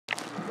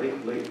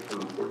late for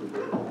important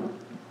work.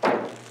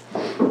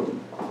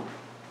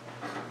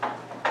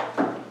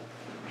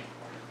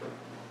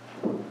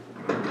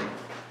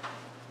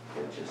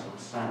 Get you some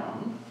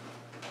sound.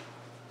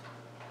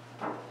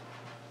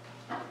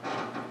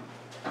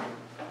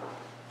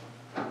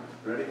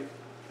 Ready?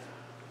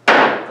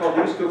 Call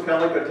the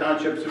Cocalico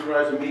Township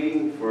Supervisor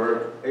meeting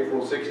for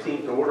April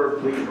 16th to order.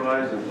 Please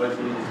rise and pledge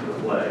allegiance to the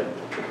flag.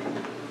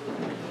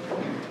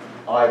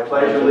 I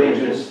pledge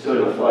allegiance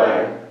to the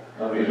flag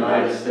of the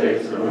United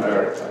States of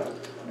America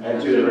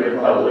and to the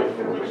republic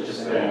for which it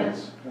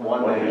stands,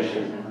 one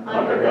nation,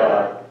 under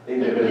God,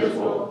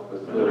 indivisible,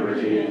 with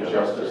liberty and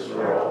justice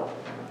for all.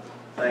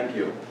 Thank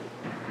you.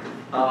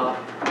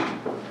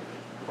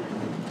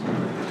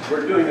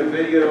 We're doing a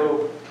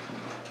video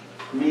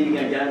meeting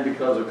again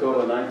because of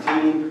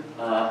COVID-19.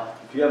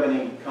 If you have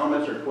any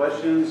comments or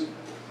questions,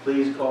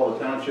 please call the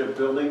Township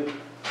Building,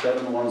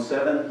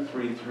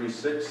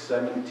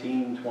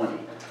 717-336-1720.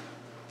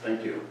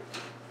 Thank you.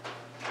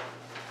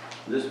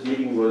 This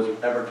meeting was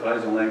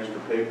advertised in Lancaster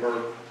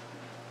paper.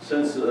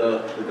 Since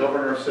the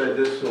governor said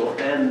this will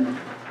end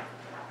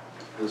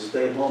the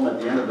stay home at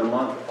the end of the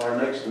month, our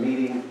next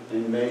meeting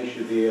in May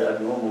should be at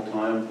normal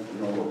time,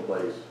 normal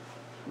place.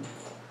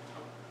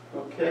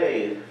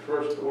 Okay,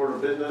 first order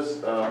of business,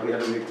 we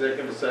have an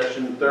executive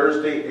session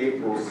Thursday,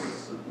 April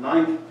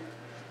 9th,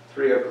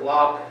 3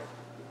 o'clock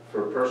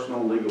for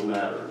personal legal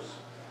matters.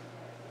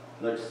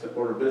 Next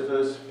order of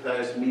business,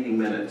 past meeting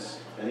minutes.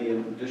 Any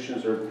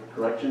additions or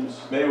corrections?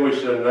 Maybe we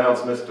should announce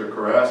Mr.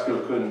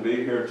 Carrasco couldn't be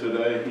here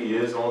today. He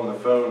is on the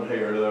phone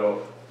here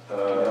though,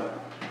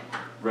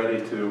 ready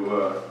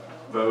to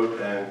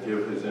vote and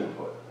give his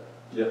input.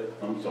 Yep,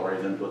 I'm sorry,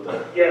 I didn't put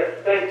that. Yes,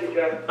 thank you,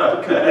 Jeff.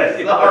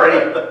 Okay,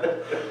 sorry.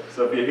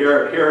 So if you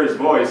hear his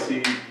voice,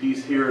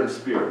 he's here in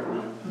spirit.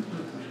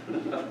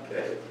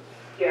 Okay.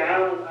 Yeah,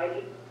 Alan,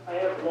 I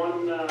have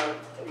one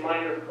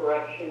minor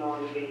correction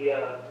on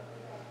the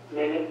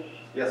minutes.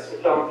 Yes.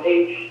 It's on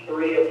page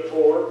 3 of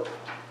 4.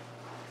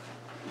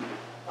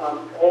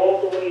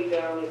 All the way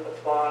down at the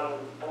bottom,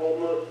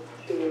 almost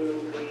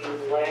to the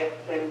last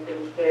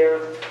sentence there,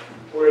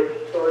 where it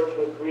starts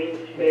with green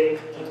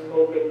space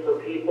open for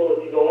people.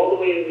 If you go all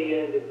the way to the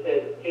end, it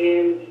says,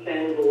 and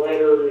send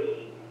letters.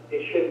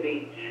 It should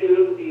be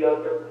to the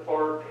other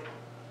parks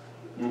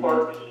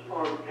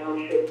on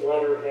township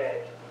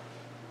letterhead.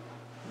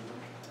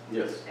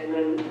 Yes. And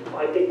then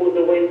I think with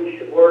the way we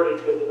should word it,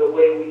 because of the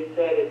way we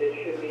said it, it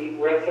should be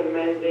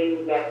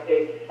recommending that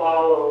they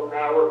follow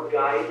our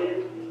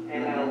guidance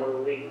and our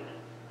lead.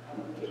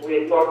 Because we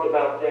had talked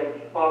about them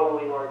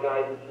following our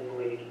guidance and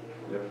lead.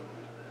 Yep.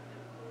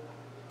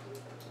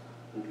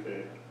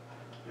 Okay.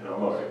 Yeah,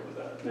 I'm okay with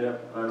that. Yeah.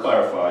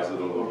 Clarifies it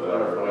a little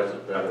better. Clarifies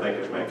it better. I think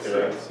it makes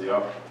Okay. sense.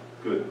 Yeah.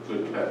 Good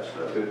catch.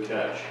 Good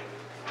catch.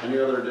 Any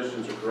other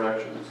additions or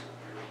corrections?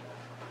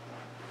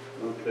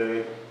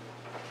 Okay.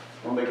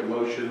 I'll make a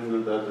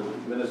motion that the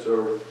minutes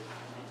are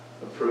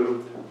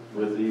approved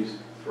with these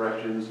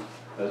corrections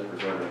as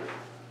presented.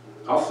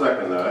 I'll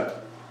second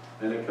that.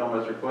 Any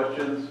comments or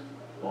questions?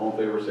 All in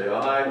favor say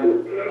aye.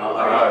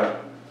 Aye.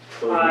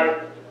 Aye.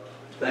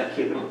 Thank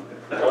you.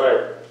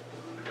 Aye.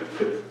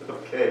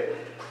 Okay.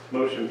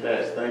 Motion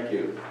passed. Thank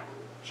you.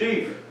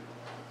 Chief.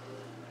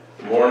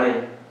 Good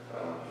morning.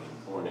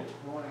 Morning.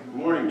 Good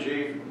morning,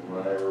 Chief.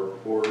 My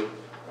report.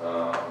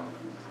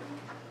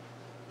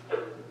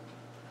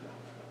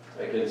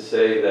 I can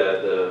say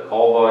that the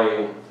call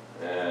volume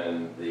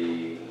and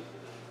the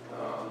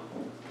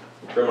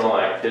criminal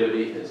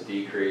activity has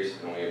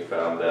decreased, and we have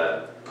found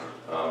that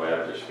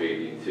after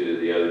speaking to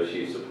the other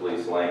chiefs of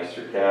police in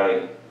Lancaster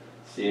County.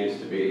 Seems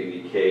to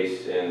be the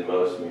case in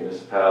most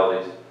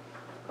municipalities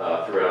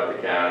throughout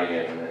the county,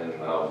 and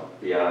I'll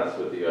be honest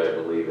with you, I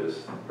believe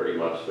it's pretty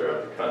much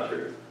throughout the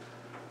country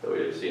that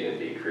we have seen a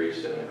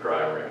decrease in the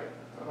crime rate.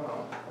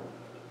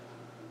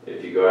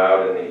 If you go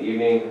out in the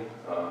evening,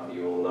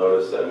 you will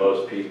notice that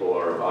most people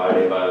are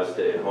abiding by the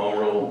stay-at-home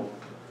rule,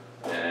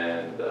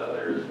 and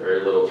there's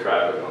very little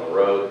traffic on the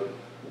road.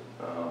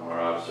 Our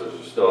officers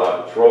are still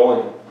out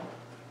patrolling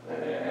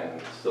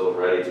and still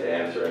ready to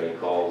answer any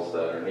calls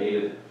that are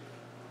needed.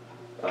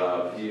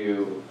 A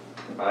few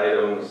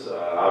items.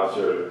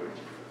 Officer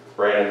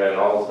Brandon Van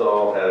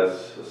Alsdahl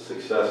has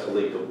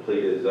successfully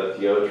completed his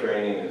FTO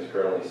training and is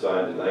currently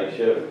assigned to night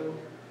shift.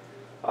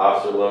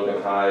 Officer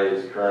Logan High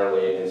is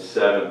currently in his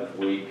 7th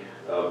week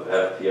of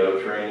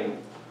FTO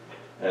training,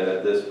 and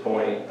at this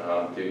point,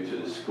 due to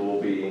the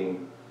school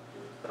being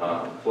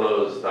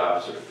closed,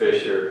 Officer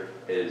Fisher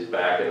is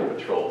back in a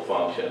patrol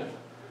function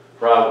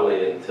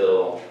probably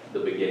until the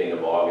beginning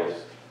of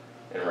August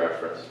in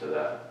reference to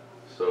that.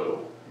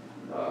 So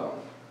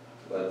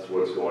that's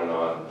what's going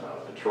on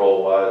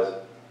patrol-wise.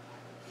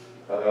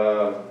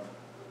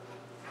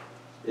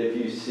 If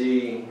you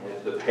see,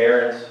 if the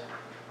parents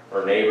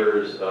or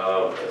neighbors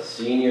of a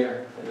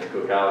senior in the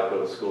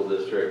Cocalico School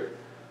District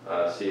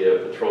see a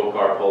patrol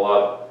car pull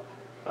up,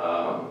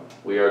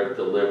 we are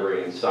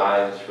delivering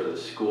signs for the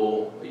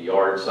school, a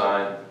yard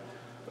sign.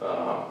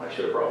 I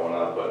should have brought one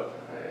up, but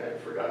I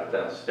forgot it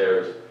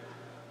downstairs.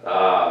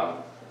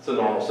 It's a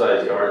normal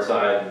size yard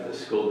sign. The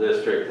school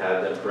district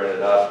had them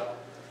printed up,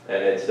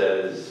 and it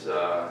says,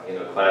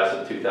 class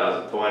of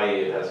 2020.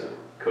 It has a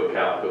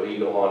Cocalico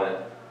eagle on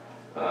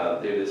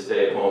it. Due to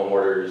stay-at-home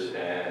orders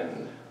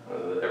and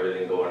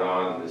everything going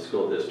on, the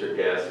school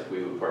district asked if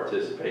we would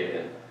participate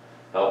in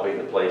helping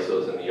to place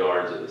those in the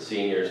yards of the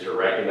seniors to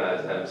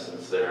recognize them,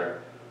 since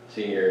their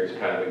seniors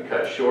kind of been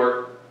cut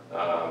short.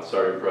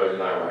 Sergeant Proj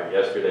and I were out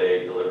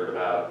yesterday, delivered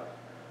about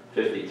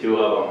 52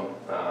 of them.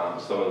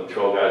 Some of the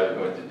patrol guys are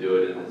going to do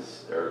it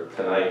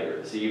tonight or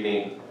this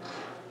evening.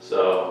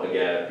 So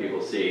again, if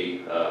people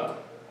see a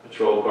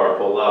patrol car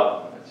pull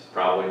up, it's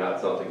probably not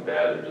something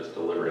bad. They're just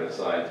delivering a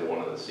sign to one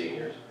of the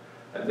seniors.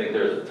 I think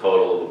there's a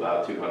total of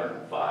about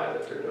 205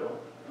 that they're doing.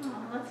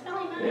 Oh, that's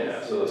really nice.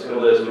 Yeah, so the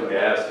school district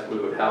asked if we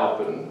would help,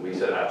 and we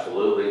said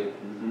absolutely.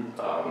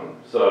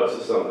 So it's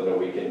just something that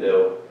we can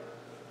do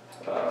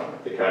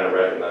to kind of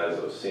recognize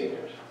those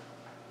seniors.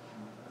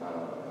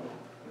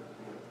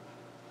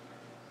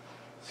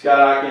 Scott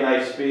Aki and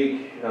I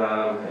speak,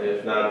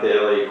 if not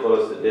daily,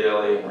 close to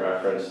daily, in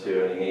reference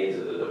to any needs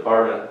of the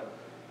department.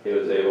 He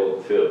was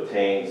able to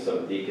obtain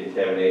some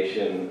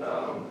decontamination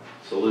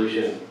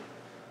solution.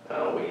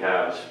 We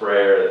have a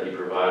sprayer that he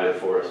provided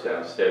for us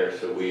downstairs,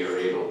 so we are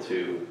able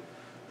to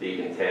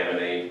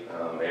decontaminate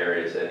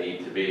areas that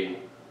need to be.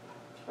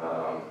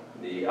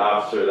 The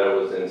officer that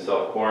was in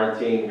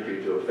self-quarantine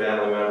due to a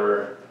family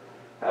member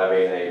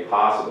having a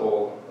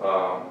possible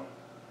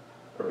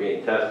or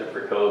being tested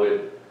for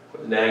COVID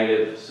was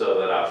negative, so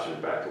that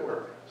officer's back to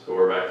work. So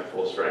we're back to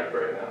full strength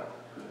right now.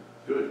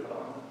 Good.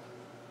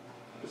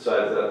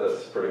 Besides that,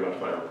 that's pretty much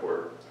my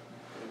report.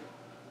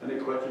 Any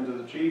questions of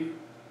the chief?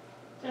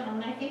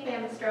 Gentlemen, I think we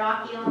have Mr.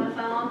 Aki on the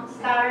phone.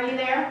 Scott, are you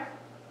there?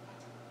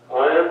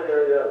 I am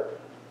here,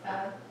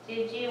 yes.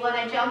 Did you want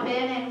to jump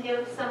in and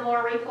give some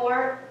more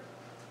report?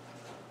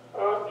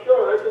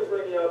 Sure, I can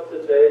bring you up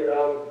to date.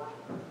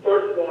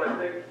 First of all, I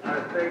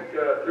think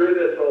through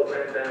this whole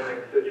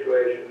pandemic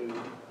situation,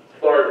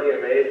 as far as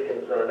EMA is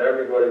concerned,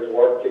 everybody's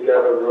worked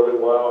together really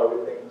well.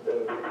 Everything's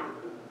been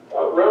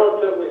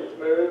relatively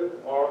smooth.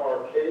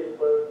 Our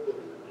caseload with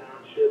the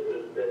township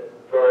has been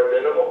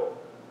very minimal,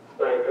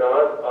 thank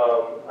God.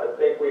 I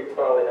think we've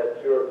probably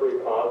had 2 or 3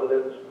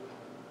 positives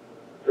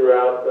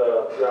throughout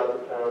the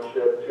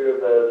township. 2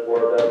 of those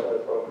were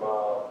definitely from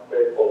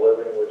Faithful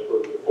Living, which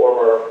was the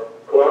former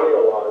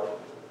Colonial Lodge.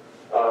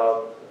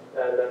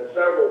 And then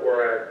several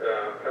were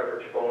at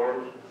Pepperidge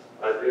Farms.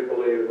 I do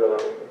believe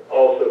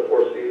also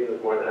Four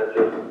Seasons might have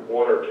just 1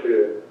 or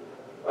 2.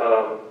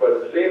 But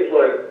it seems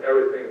like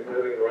everything's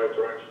moving in the right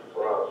direction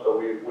for us. So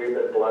we've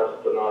been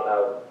blessed to not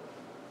have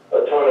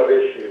a ton of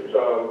issues.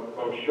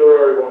 I'm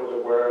sure everyone's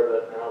aware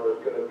that now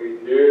there's going to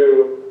be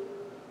new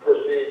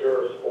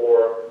procedures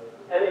for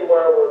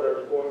anywhere where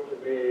there's going to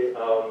be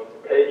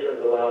patrons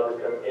allowed to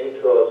come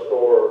into a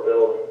store or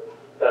building.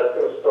 That's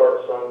going to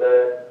start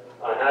Sunday.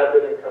 I have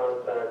been in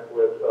contact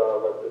with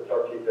like the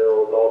Tucky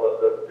Hills, all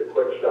the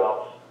quick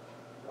shops.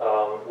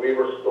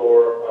 Weaver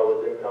store, I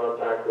was in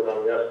contact with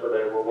them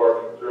yesterday. We're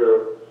working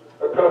through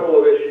a couple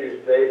of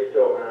issues they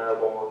still have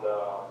on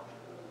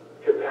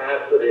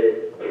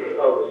capacity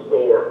of the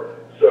store.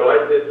 So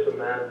I did some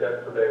math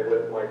yesterday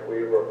with Mike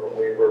Weaver from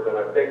Weaver's, and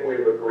I think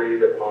we've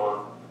agreed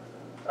upon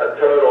a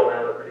total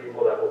amount of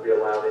people that will be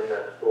allowed in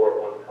that store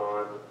at one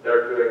time.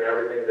 They're doing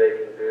everything they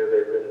can do.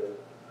 They've been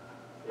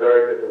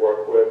very good to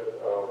work with.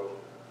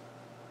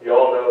 You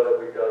all know that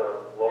we got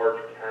a large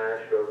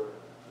cache of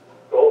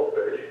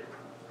goldfish.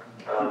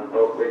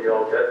 Hopefully you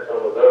all get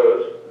some of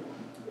those.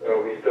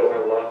 We still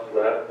have lots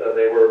left.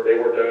 They were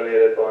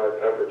donated by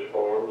Pepperidge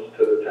Farms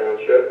to the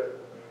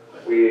township.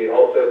 We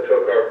also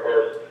took our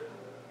first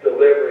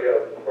delivery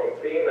from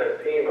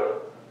FEMA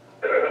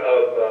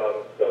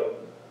of some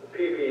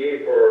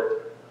PPE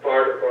for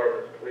fire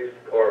departments, police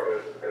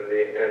departments, and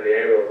the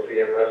ambulance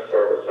EMS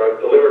service. So I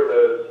delivered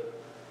those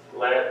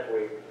last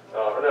week.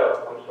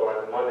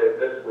 Monday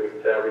this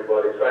week to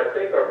everybody. So I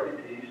think our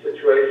PPE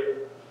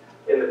situation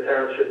in the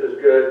township is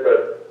good,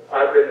 but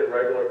I've been in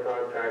regular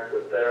contact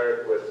with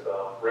Derek, with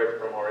Rick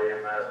from our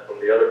EMS,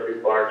 from the other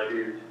 2 fire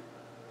chiefs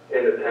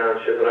in the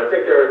township, and I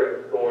think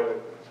everything's going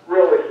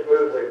really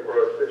smoothly for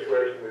a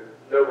situation that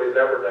nobody's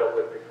ever dealt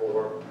with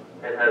before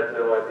and has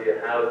no idea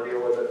how to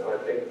deal with it. And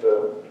I think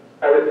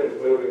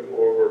everything's moving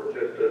forward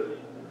just as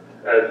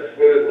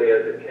smoothly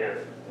as it can.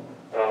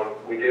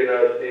 We do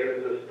know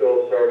Stevens is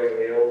still serving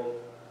meals.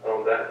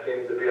 That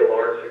seems to be a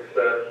large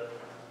success,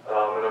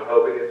 and I'm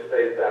hoping it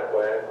stays that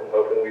way. I'm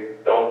hoping we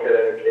don't get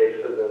any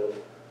cases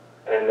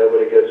and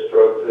nobody gets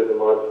drugged through the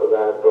mud for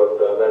that. But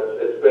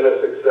it's been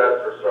a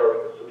success for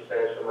serving a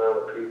substantial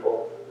amount of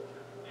people.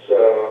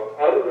 So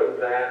other than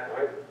that,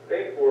 I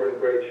think we're in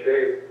great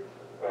shape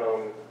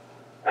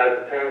as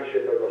a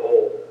township as a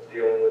whole,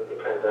 dealing with the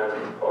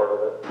pandemic part of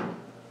it.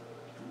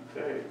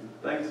 Okay,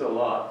 thanks a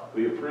lot.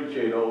 We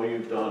appreciate all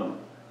you've done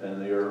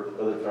and your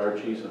other fire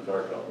chiefs and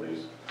fire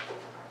companies.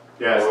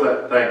 Yes,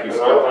 thank you, And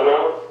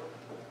Scott.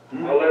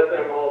 I'll let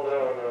them all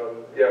know,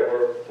 and yeah,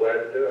 we're glad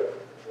to do it.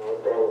 No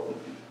problem.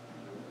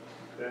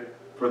 Okay.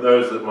 For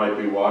those that might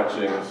be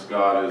watching,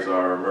 Scott is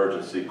our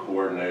emergency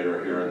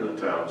coordinator here in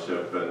the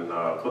township and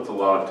puts a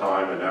lot of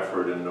time and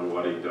effort into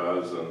what he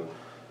does,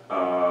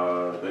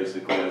 and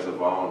basically as a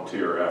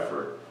volunteer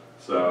effort.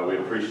 So we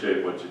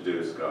appreciate what you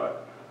do,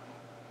 Scott.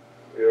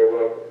 You're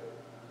welcome.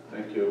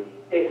 Thank you.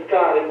 Hey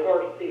Scott, it's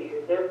RC.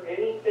 Is there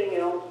anything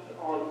else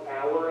on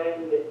our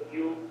end that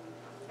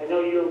I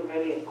know you and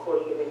Penny, of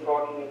course, have been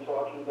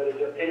talking, but is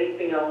there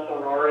anything else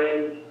on our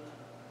end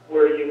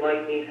where you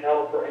might need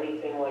help or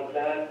anything like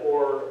that,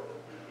 or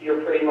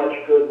you're pretty much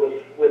good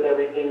with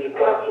everything you've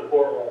got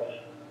support-wise?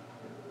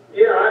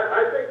 Yeah,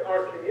 I think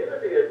our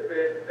community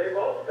they've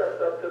all stepped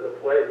up to the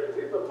plate.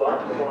 We've had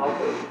lots of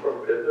offers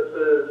from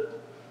businesses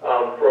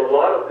for a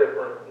lot of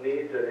different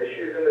needs and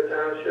issues in the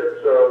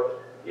township. So,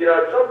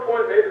 at some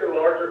point, maybe the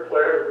larger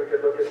players, we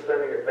could look at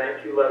sending a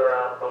thank you letter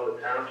out from the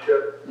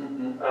township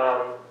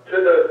to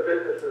those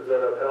businesses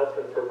that have helped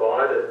and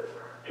provided,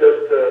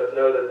 just to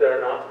know that they're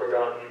not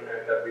forgotten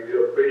and that we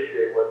do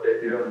appreciate what they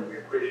do and we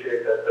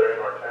appreciate that they're in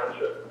our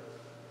township.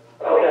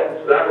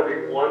 So that would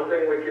be one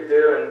thing we could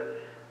do. And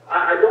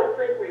I don't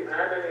think we've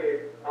had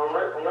any,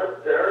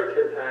 unless Derek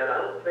has had, I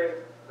don't think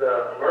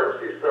the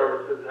emergency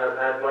services have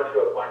had much of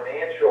a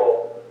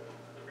financial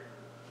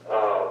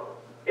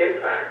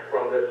impact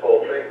from this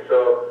whole thing.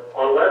 So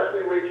unless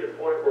we reach a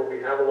point where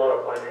we have a lot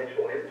of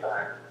financial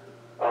impact,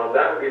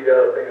 that would be the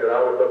other thing that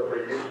I would look for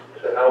you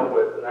to help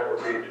with, and that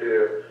would be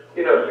to,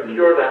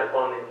 secure that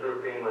funding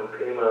through FEMA and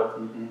PEMA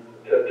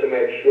to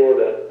make sure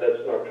that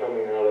that's not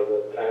coming out of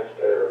the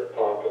taxpayer's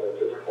pocket at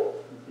this point.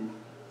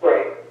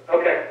 Right.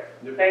 Okay.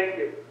 Thank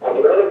you.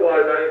 But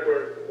otherwise, I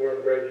think we're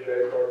in great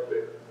shape, RC.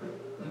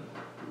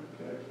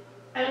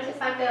 I would just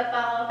like to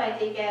follow up. I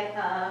did get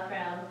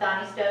from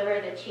Donnie Stover,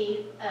 the chief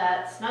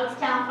at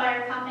Smokestown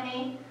Fire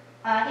Company.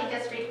 He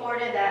just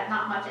reported that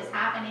not much is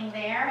happening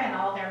there and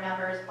all their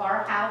members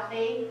are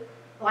healthy.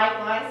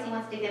 Likewise, he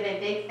wants to give a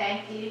big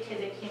thank you to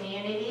the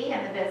community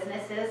and the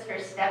businesses for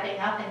stepping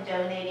up and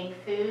donating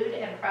food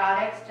and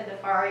products to the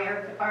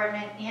fire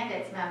department and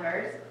its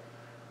members.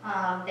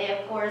 They,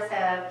 of course,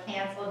 have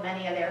canceled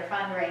many of their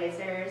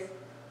fundraisers.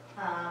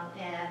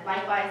 And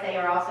likewise, they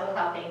are also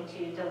helping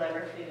to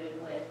deliver food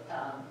with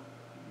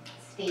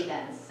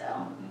Stevens.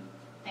 So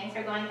things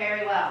are going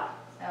very well.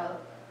 So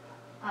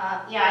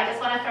I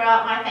just want to throw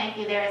out my thank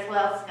you there as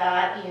well,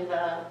 Scott. You've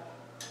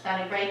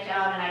done a great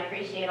job, and I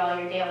appreciate all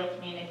your daily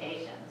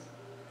communications.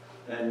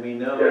 And we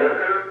know. Yeah,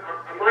 and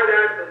I might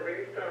add from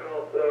Reedstown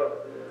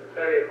also,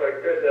 Penny, if I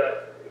could,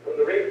 from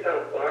the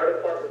Reedstown Fire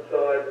Department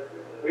side,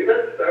 we've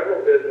had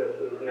several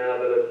businesses now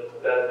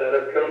that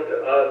have come to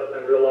us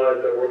and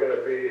realized that we're going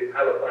to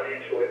have a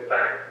financial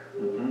impact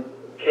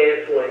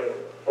canceling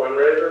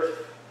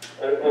fundraisers.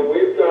 And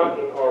we've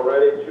gotten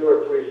already 2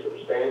 or 3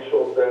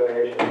 substantial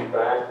donations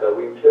back that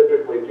we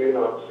typically do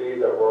not see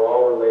that were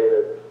all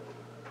related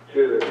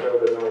to the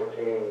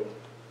COVID-19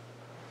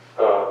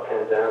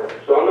 pandemic.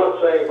 So I'm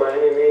not saying by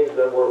any means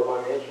that we're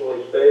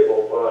financially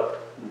stable,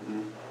 but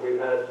we've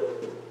had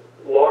some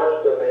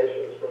large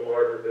donations from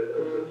larger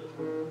businesses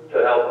to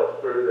help us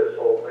through this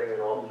whole thing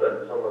and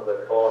offset some of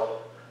the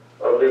costs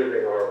of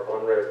losing our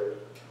fundraisers.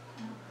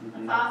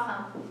 That's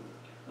awesome.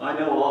 I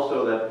know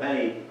also that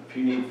Penny, if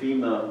you need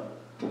FEMA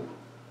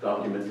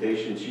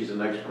documentation, she's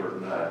an expert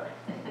in that.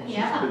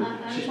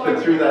 Yeah. She's been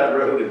through that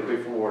road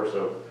before,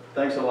 so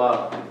thanks a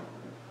lot.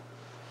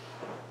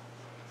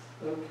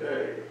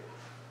 Okay.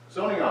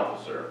 Zoning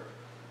officer.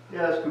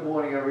 Yes, good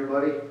morning,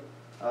 everybody.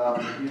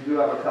 You do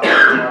have a copy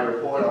of my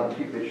report. I'll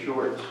keep it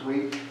short and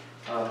sweet.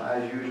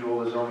 As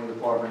usual, the zoning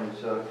department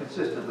is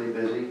consistently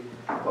busy,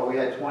 but we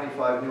had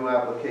 25 new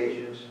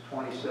applications,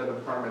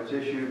 27 permits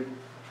issued,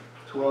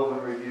 12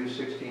 in review,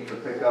 16 for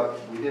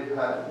pickup. We did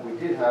have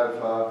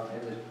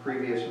in the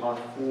previous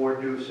month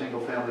 4 new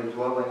single-family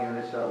dwelling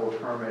units that were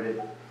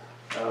permitted.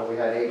 We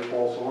had 8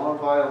 false alarm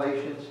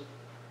violations.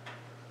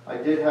 I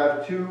did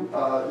have 2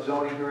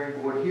 zoning hearing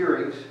board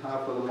hearings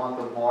for the month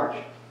of March.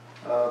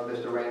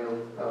 Mr.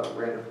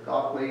 Randall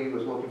Gockley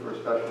was looking for a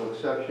special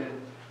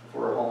exception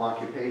for a home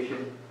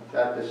occupation.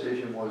 That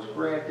decision was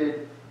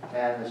granted.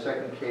 And the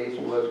second case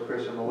was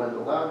Chris and Melinda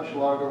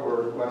Laudenschlager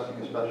were requesting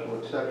a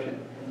special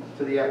exception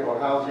to the eco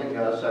housing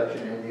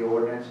section in the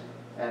ordinance,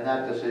 and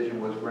that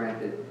decision was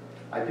granted.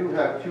 I do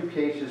have 2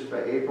 cases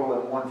for April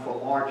and 1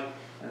 for March,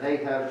 and they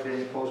have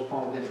been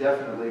postponed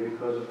indefinitely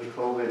because of the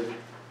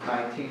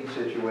COVID-19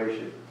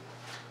 situation.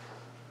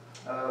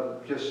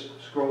 Just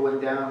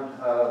scrolling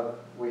down,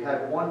 we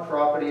had 1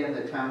 property in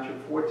the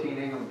township, 14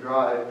 Ingham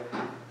Drive,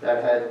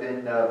 that had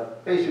been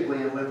basically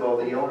in limbo.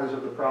 The owners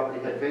of the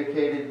property had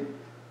vacated.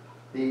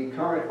 The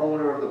current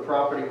owner of the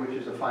property, which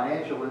is a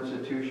financial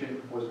institution,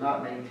 was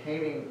not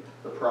maintaining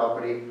the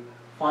property,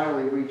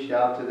 finally reached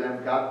out to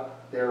them,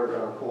 got their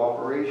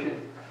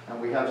cooperation,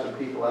 and we have some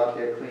people out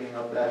there cleaning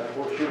up that,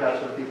 or should have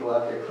some people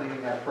out there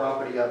cleaning that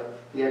property up,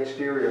 the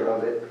exterior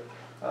of it,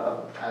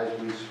 as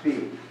we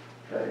speak,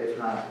 if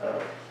not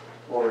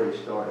already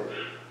started.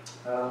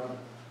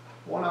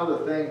 One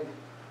other thing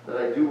that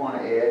I do want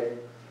to add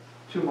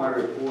to my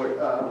report,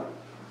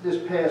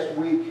 this past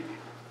week,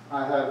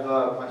 I have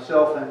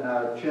myself and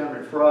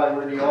Chairman Fry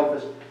were in the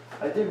office.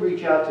 I did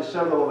reach out to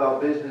several of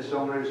our business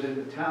owners in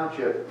the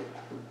township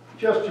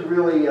just to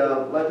really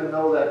let them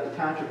know that the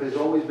township has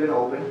always been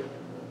open.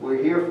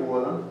 We're here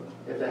for them.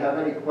 If they have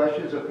any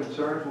questions or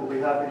concerns, we'll be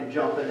happy to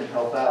jump in and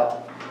help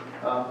out.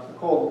 I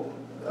called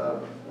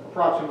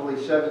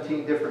approximately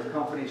 17 different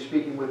companies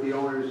speaking with the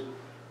owners,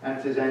 and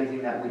if there's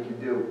anything that we can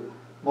do.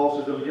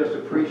 Most of them just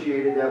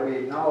appreciated that we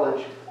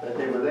acknowledged that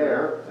they were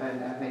there,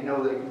 and they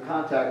know they can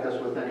contact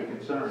us with any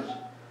concerns.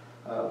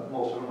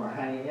 Most of them are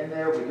hanging in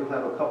there. We do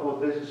have a couple of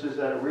businesses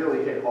that are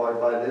really hit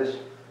hard by this.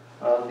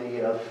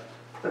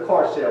 The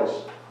car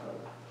sales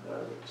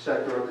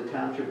sector of the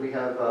township, we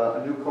have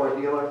a new car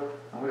dealer,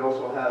 and we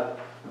also have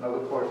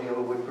another car dealer,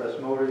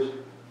 Woodcrest Motors,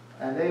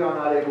 and they are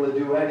not able to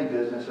do any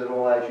business at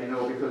all, as you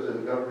know, because of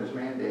the governor's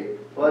mandate.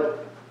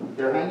 But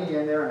they're hanging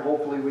in there, and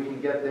hopefully we can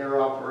get their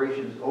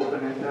operations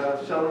open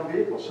and selling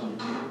vehicles soon.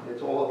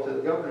 It's all up to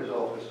the governor's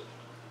office.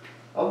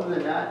 Other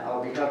than that,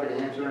 I'll be happy to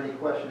answer any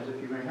questions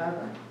if you may have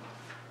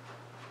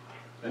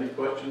any. Any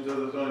questions of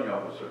the zoning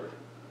officer?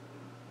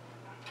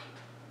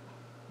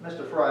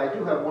 Mr. Fry, I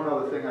do have one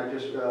other thing. I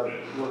just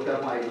looked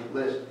at my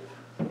list.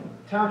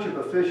 Township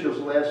officials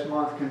last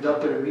month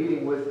conducted a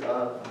meeting with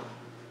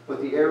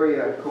the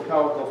area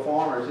Cocalico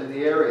farmers in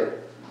the area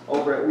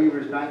over at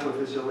Weaver's Banquet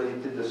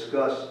Facility to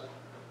discuss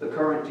the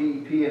current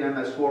DEP and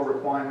MS4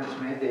 requirements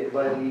mandated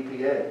by the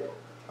EPA.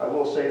 I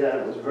will say that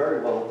it was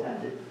very well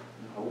attended.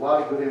 A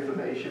lot of good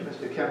information.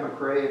 Mr. Ken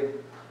McRae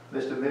and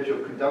Mr. Mitchell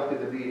conducted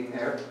the meeting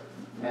there,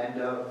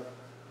 and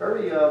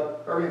very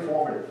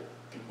informative.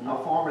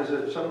 Our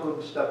farmers, some of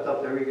them stepped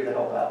up, they're eager to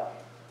help out.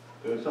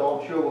 Good. So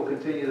I'm sure we'll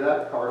continue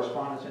that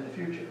correspondence in the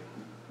future.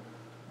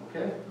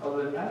 Okay,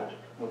 other than that?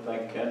 Well,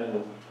 thank Ken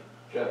and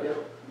Jeff. Yeah.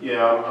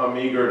 Yeah, I'm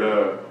eager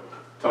to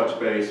touch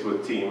base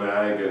with Team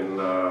Ag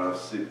and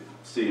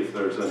see if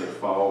there's any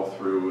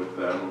follow-through with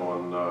them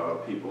on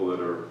people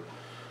that are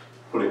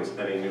putting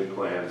any new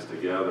plans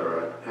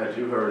together. Had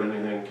you heard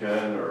anything,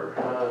 Ken,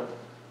 or?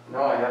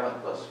 No, I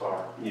haven't thus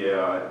far.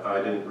 Yeah, I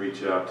didn't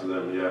reach out to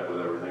them yet with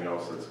everything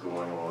else that's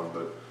going on,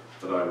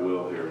 but I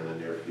will here in the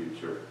near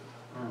future.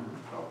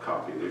 I'll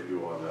copy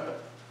you on that.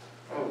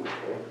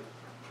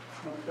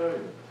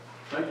 Okay,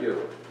 thank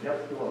you.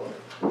 Yep, you're welcome.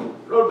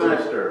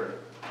 Roadmaster.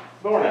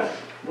 Morning.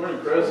 Morning,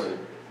 Chris.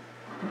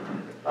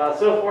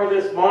 So far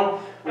this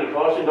month, we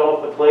cautioned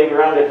off the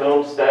playground at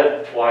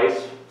Homestead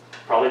twice.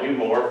 Probably do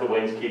more if the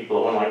winds keep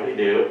blowing like they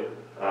do.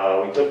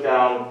 We took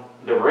down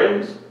the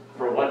rims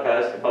for what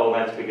basketball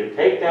nets we could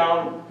take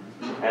down,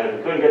 and if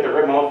we couldn't get the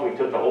rim off, we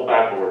took the whole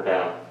backboard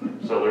down.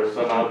 So there's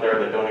some out there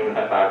that don't even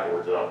have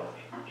backboards up.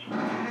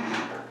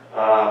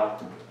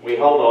 We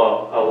hauled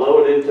a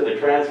load into the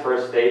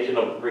transfer station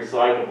of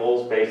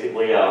recyclables,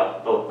 basically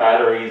the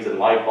batteries and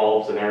light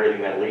bulbs and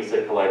everything that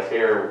Lisa collects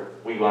here,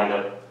 we wind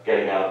up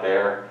getting out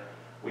there.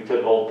 We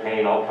took old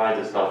paint, all kinds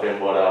of stuff in,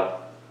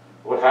 but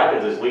what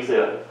happens is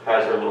Lisa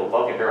has her little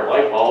bucket here of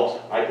light bulbs,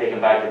 I take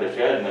them back to the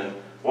shed, and then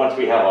once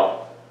we have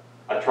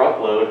a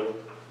truckload,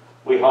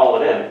 we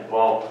haul it in.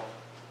 Well,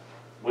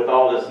 with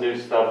all this new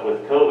stuff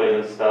with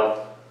COVID and stuff,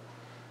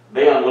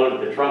 they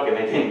unloaded the truck and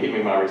they didn't give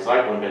me my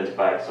recycling bins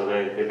back, so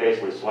they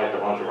basically swiped a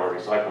bunch of our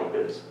recycling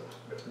bins.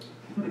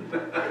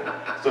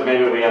 So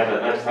maybe we have to,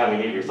 next time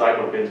we need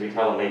recycling bins, we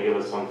tell them they give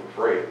us some for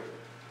free.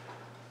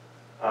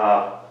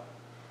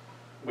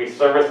 We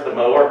service the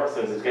mower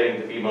since it's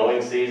getting to be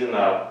mowing season.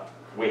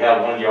 We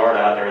have one yard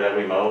out there that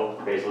we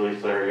mow, basically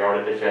it's their yard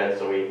at the shed,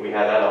 so we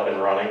had that up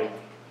and running.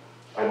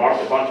 I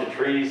marked a bunch of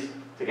trees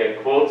to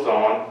get quotes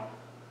on.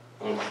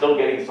 I'm still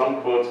getting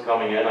some quotes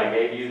coming in. I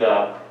gave you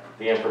the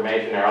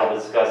information there. I'll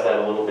discuss that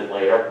a little bit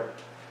later.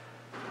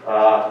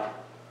 I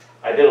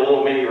did a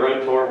little mini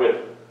road tour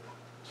with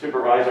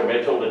Supervisor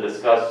Mitchell to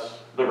discuss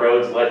the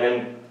roads, let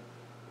him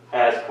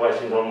ask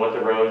questions on what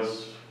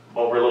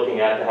we're looking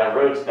at to have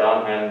roads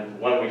done and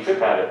when we should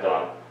have it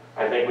done.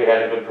 I think we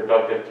had a good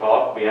productive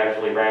talk. We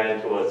actually ran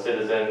into a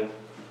citizen.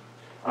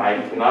 I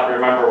cannot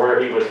remember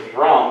where he was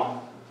from,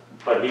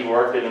 but he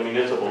worked in the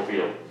municipal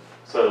field.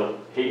 So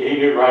he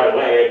knew right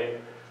away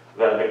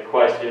the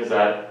questions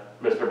that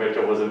Mr.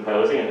 Mitchell was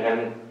imposing,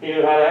 and he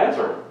knew how to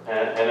answer them.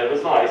 And it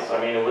was nice.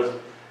 I mean,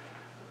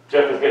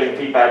 Jeff was getting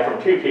feedback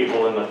from two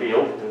people in the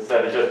field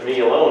instead of just me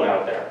alone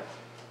out there.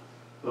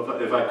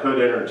 If I could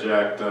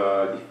interject,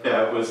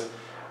 yeah, it was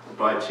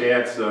by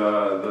chance,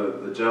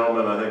 the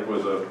gentleman I think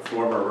was a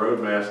former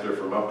roadmaster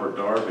from Upper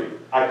Darby.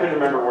 I couldn't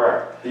remember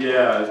where.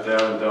 Yeah, it's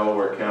down in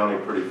Delaware County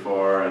pretty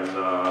far,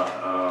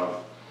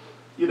 and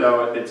you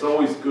know, it's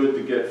always good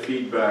to get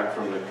feedback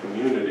from the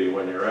community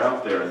when you're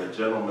out there, and the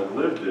gentleman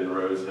lived in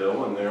Rose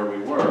Hill, and there we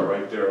were,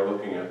 right there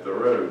looking at the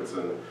roads,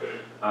 and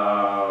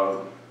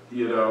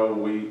you know,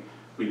 we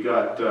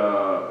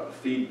got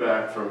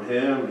feedback from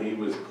him. He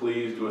was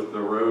pleased with the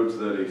roads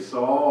that he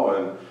saw,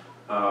 and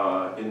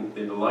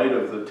in light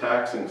of the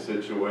taxing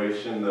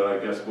situation that I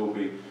guess we'll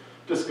be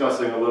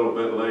discussing a little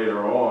bit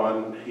later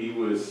on,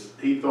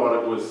 he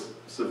thought it was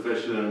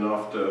sufficient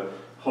enough to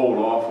hold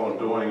off on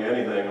doing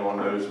anything on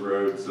those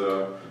roads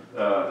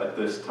at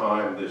this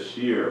time this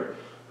year.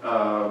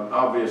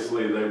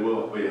 Obviously,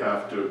 we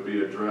have to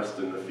be addressed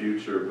in the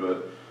future,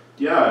 but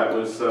yeah, it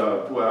was,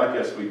 well, I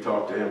guess we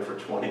talked to him for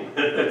 20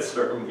 minutes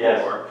or more.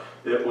 Yes.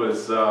 It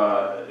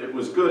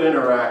was good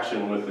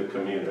interaction with the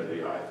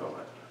community, I thought.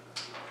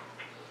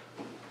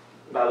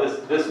 Now,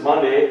 this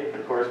Monday,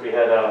 of course, we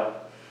had a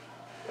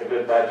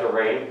good batch of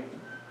rain.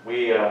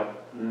 We,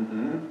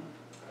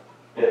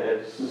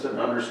 It's an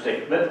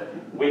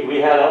understatement.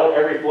 we had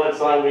every flood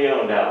sign we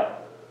owned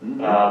out.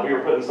 We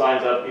were putting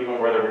signs up even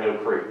where there were no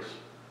creeks.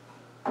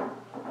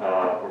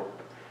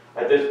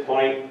 At this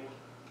point,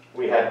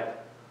 we had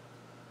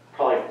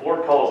probably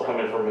 4 calls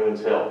coming from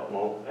Moons Hill.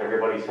 Well,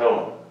 everybody's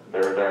home.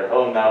 They're at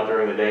home now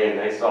during the day, and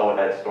they saw what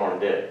that storm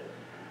did.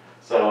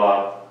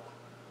 So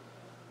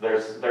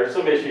there's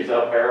some issues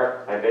up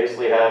there. I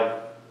basically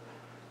have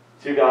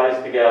 2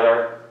 guys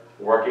together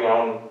working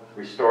on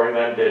restoring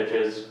them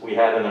ditches. We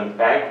had an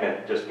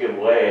embankment just give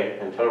way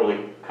and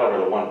totally cover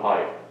the one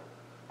pipe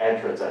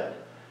entrance end.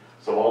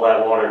 So all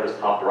that water just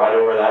hopped right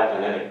over that,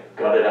 and then it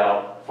gutted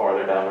out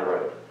farther down the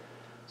road.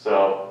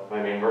 So,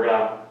 I mean, we're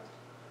gonna,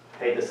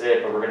 hate to say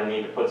it, but we're gonna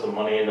need to put some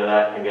money into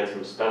that and get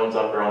some stones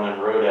up there on them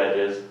road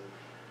edges,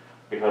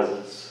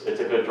 because it's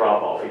a good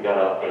drop off. You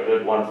got a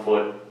good 1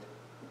 foot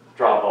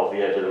drop off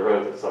the edge of the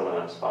road at some of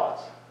them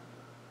spots.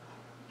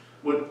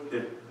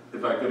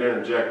 If I could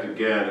interject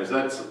again, is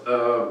that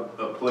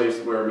a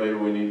place where maybe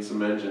we need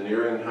some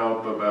engineering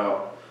help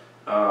about,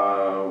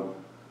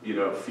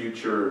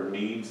 future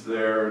needs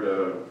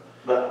there?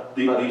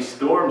 These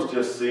storms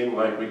just seem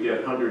like we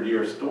get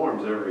 100-year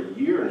storms every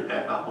year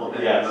now.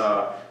 And Yes.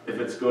 If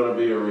it's going to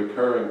be a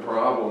recurring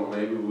problem,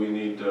 maybe we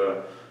need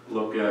to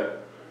look at,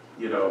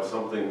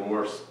 something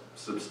more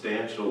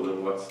substantial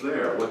than what's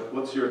there.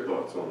 What's your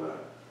thoughts on that?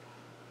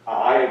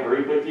 I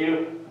agree with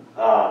you.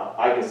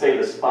 I can say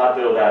the spot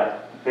though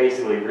that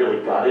basically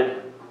really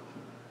gutted,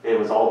 it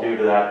was all due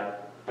to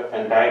that the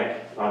bank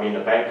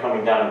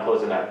coming down and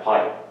closing that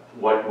pipe.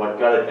 What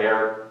gutted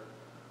there,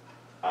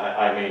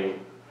 I mean,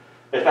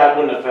 if that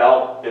wouldn't have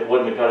fell, it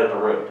wouldn't have gutted the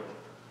road.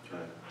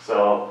 Okay.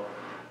 So,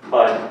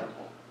 but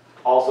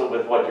also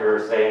with what you were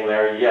saying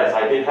there, yes,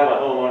 I did have a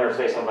homeowner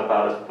say something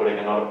about us putting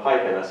another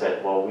pipe in. I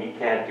said, well, we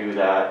can't do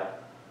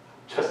that,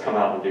 just come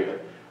out and do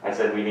it. I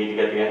said, we need to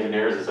get the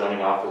engineers, the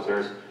zoning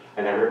officers,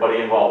 and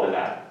everybody involved in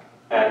that.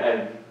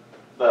 And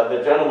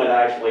the gentleman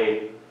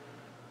actually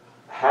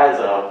has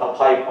a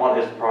pipe on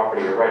his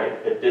property already.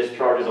 It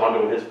discharges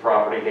onto his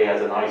property. He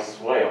has a nice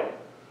swale.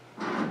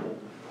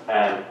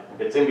 And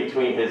it's in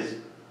between his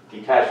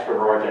detached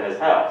garage and his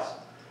house.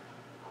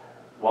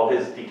 Well,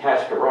 his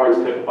detached garage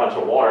took a bunch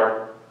of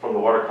water from the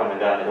water coming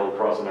down the hill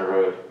crossing the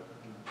road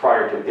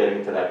prior to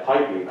getting to that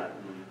pipe even.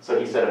 So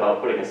he said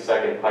about putting a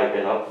second pipe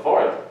in up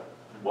farther.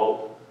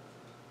 Well,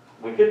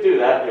 we could do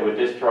that. It would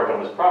discharge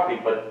on his property,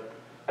 but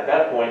at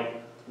that point,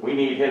 we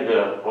need him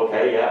to,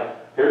 okay, yeah,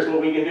 here's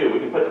what we can do. We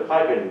can put the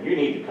pipe in. You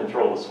need to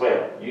control the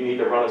swale. You need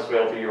to run a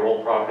swale through your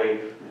whole property.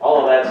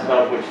 All of that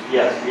stuff, which,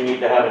 yes, we need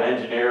to have an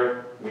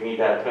engineer. We need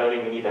to have Tony.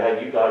 We need to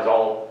have you guys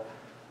all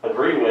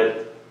agree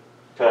with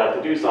to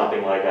do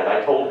something like that.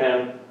 I told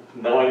him,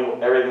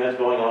 knowing everything that's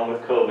going on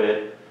with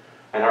COVID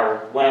and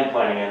our land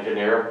planning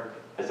engineer,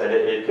 I said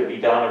it could be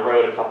down the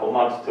road a couple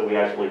months till we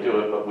actually do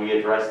it, but we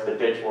addressed the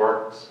ditch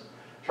works,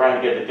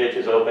 trying to get the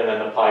ditches open and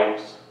the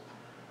pipes.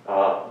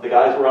 The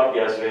guys were up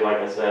yesterday, like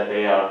I said,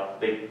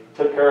 they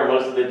took care of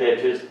most of the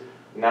ditches.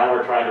 Now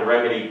we're trying to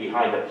remedy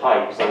behind the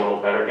pipes a little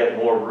better, get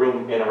more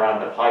room in around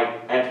the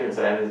pipe entrance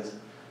ends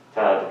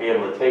to be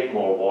able to take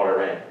more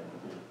water in.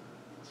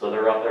 So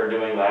they're up there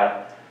doing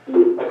that.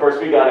 Of course,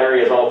 we got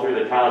areas all through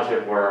the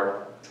township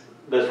where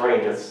this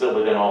rain just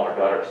silted in all our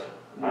gutters.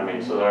 I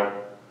mean, so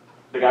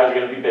the guys are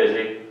going to be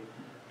busy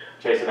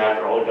chasing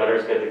after all the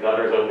gutters, get the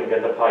gutters open,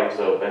 get the pipes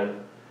open.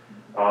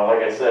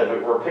 Like I said,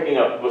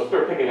 we'll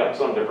start picking up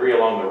some debris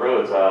along the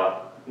roads.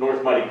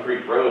 North Muddy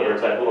Creek Road,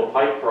 there's that little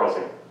pipe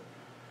crossing.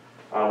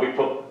 We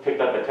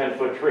picked up a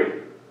 10-foot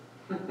tree.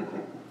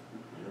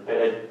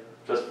 It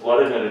just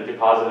flooded and it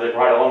deposited it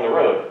right along the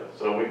road.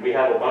 So we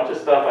have a bunch of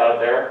stuff out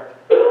there.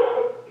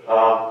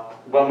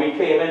 When we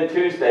came in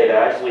Tuesday to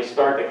actually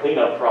start the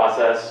cleanup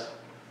process,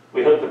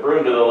 we hooked the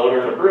broom to the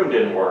loader and the broom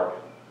didn't work.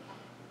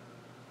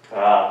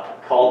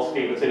 Called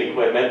Stevenson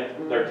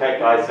Equipment. Their tech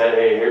guy said,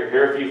 hey,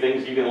 here are a few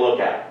things you can look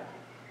at.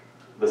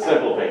 The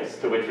simple things,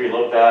 to which we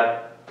looked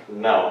at,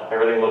 no,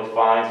 everything looked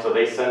fine, so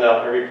they send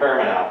out a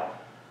repairman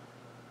out.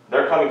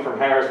 They're coming from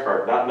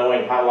Harrisburg, not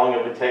knowing how long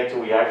it would take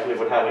till we actually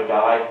would have a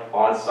guy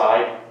on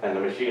site and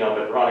the machine up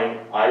and running.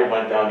 I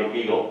went down to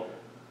Eagle.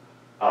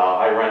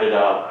 I rented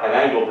an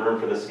angle broom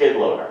for the skid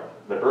loader.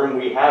 The broom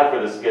we have for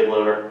the skid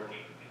loader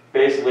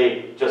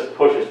basically just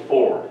pushes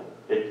forward.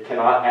 It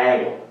cannot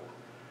angle.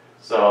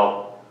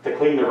 So to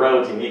clean the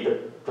roads, you need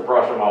to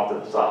brush them off to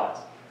the sides.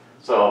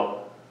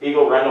 So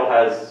Eagle Rental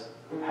has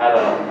had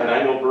an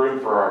angle broom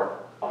for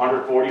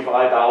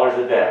 $145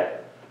 a day.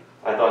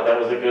 I thought that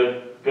was a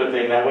good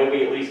thing. That way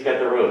we at least get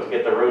the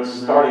roads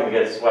starting to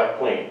get swept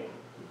clean.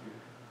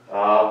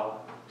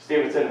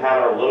 Stevenson had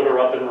our loader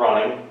up and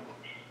running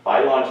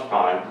by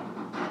lunchtime,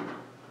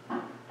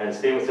 And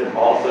Stevenson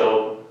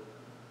also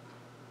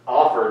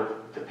offered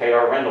to pay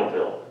our rental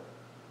bill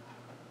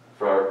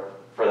for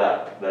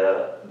that.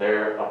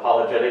 They're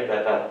apologetic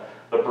that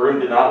the broom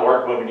did not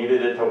work when we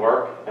needed it to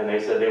work, and they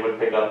said they would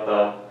pick up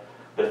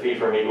the fee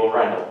from Eagle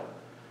Rental.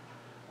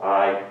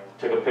 I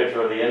took a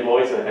picture of the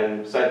invoice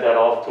and sent that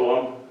off to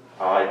them.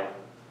 I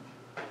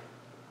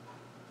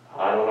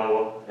don't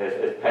know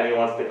if Penny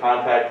wants to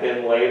contact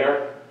him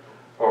later,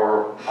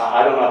 or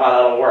I don't know how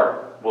that'll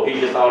work. Will he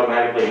just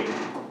automatically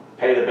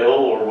pay the bill,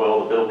 or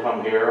will the bill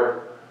come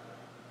here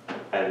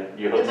and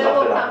you The hook bill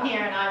will something up? come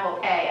here and I will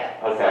pay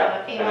it. Okay, So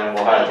if he and then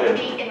wants we'll have to, him-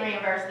 he can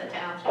reimburse the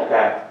township.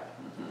 Okay,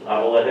 I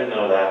will let him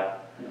know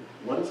that.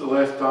 When's the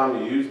last time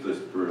you used this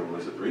broom?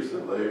 Was it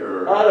recently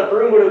or? The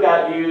broom would have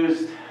got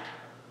used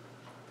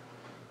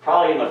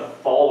probably in the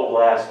fall of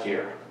last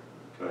year.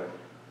 Okay.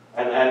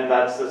 And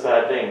that's the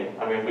sad thing.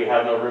 I mean, we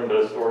have no room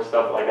to store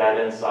stuff like that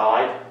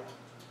inside,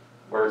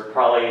 where it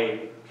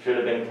probably should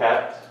have been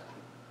kept,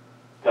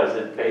 because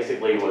it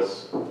basically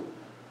was,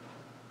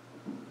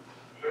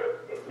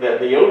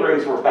 the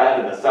O-rings were bad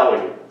in the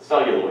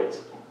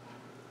celluloids.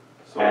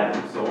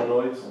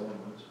 Solenoids?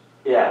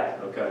 Yeah,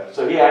 Okay.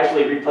 so he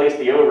actually replaced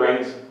the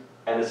O-rings,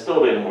 and it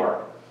still didn't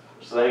work.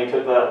 So then he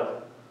took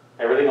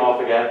everything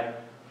off again,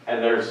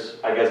 and there's,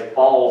 I guess,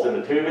 balls in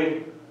the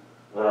tubing.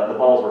 The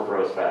balls were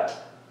froze fast,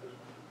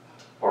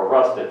 or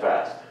rusted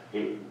fast.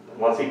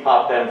 Once he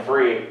popped them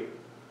free,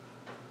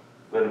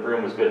 then the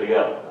broom was good to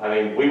go. I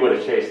mean, we would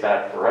have chased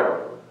that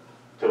forever,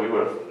 till we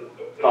would have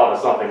thought of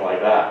something like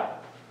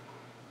that.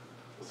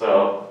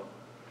 So,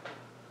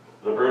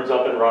 the broom's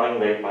up and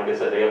running. Like I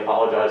said, they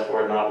apologized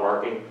for it not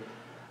working.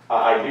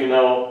 I do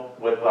know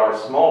with our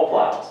small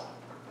plows,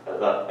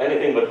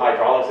 anything with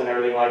hydraulics and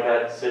everything like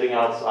that, sitting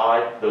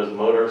outside, those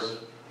motors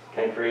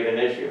can create an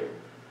issue.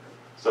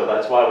 So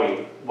that's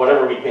why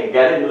whatever we can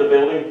get into the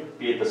building,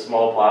 be it the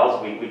small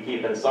plows, we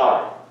keep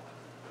inside.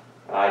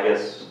 I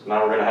guess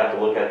now we're gonna have to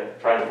look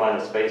at trying to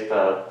find a space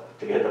to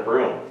get the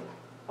broom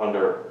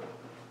under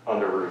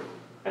roof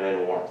and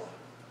in warmth.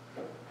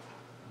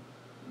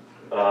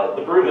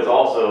 The broom is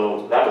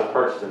also, that was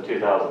purchased in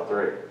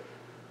 2003.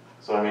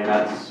 So I mean,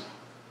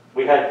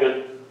 we had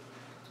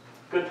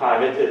good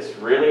time. It's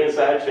really in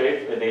sad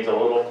shape. It needs a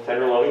little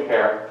tender loving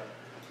care.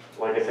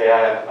 Like I say,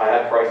 I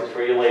have prices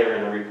for you later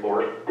in the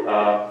report.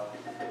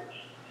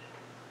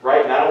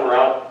 Right now, we're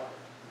out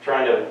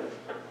trying to,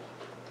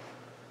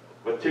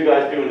 with two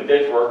guys doing the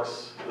ditch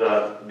works,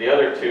 the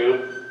other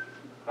two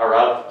are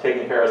out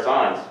taking care of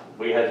signs.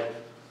 We had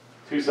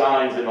 2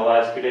 signs in the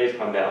last 2 days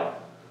come down.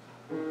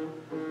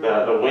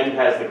 The wind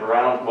has the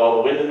ground, well,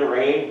 the wind and the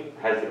rain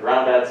has the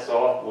ground that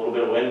soft, a little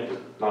bit of wind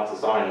just knocks the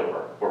sign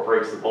over or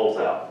breaks the bolts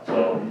out.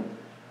 So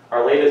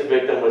our latest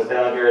victim was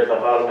down here at the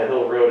bottom of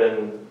Hill Road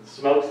in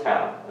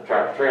Smokestown. A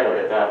tractor trailer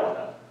hit that one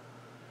up.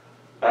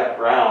 That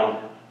ground,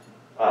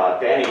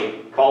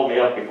 Danny called me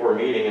up before a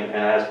meeting and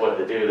asked what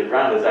to do. The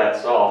ground is that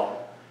soft.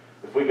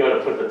 If we go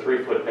to put the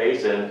 3-foot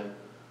base in,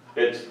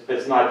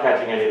 it's not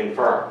catching anything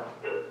firm.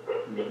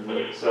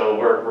 So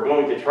we're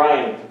going to try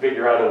and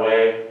figure out a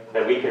way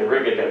that we can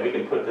rig it, that we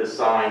can put this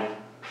sign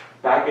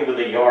back into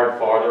the yard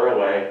farther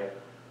away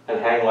and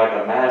hang like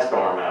a mast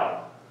arm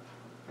out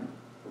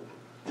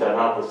to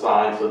mount the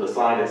sign, so the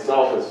sign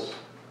itself is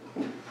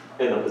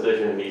in the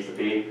position it needs to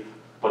be,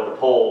 but the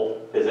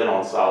pole is in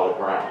on solid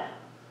ground.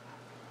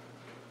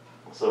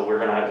 So we're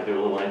gonna have to do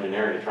a little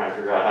engineering to try and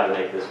figure out how to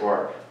make this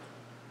work.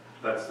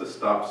 That's the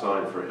stop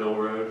sign for Hill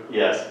Road?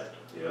 Yes,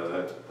 Yeah,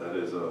 that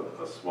is a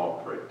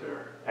swamp right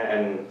there.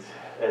 and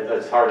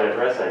it's hard to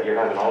address that. You're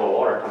having all the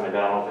water coming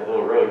down off the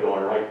Hill Road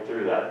going right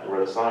through that, where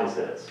the sign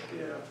sits.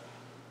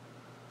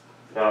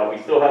 Yeah.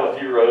 We still have a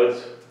few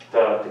roads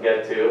to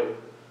get to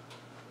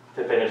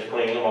finish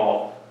cleaning them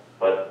all,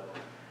 but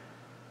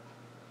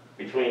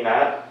between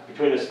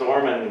the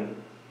storm and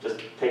just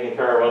taking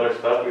care of other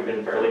stuff, we've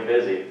been fairly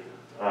busy.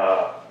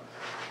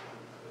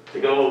 To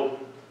go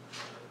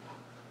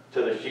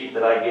to the sheet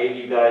that I gave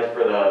you guys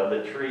for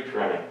the tree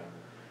trimming,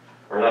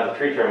 or not the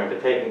tree trimming,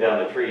 but taking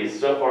down the trees,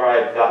 so far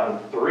I've gotten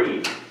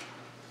 3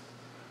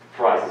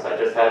 prices. I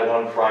just had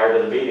one prior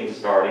to the meeting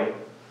starting.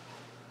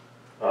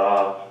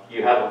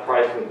 You have a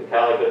price from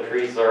Cocalico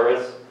Tree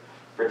Service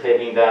for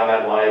taking down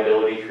that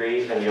liability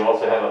tree, and you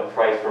also have a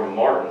price from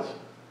Martin's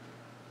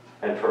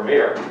and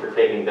Premier for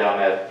taking down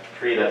that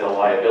tree that's a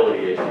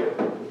liability issue.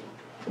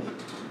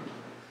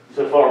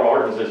 So far,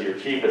 Martin's is your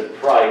cheapest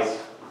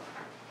price.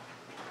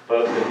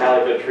 Both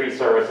Cocalico Tree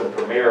Service and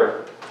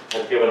Premier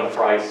have given a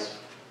price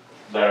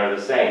that are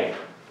the same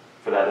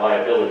for that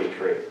liability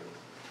tree.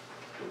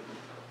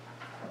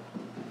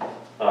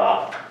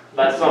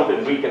 That's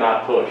something we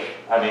cannot push.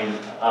 I mean,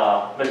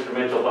 Mr.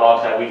 Mitchell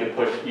thought that we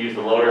could use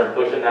the loader and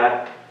push in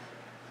that.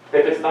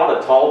 If it's not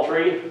a tall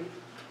tree,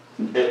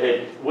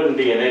 it wouldn't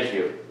be an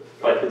issue.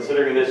 But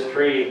considering this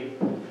tree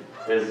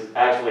is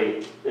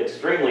actually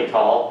extremely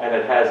tall and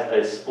it has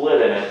a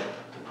split in it,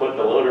 to put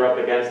the loader up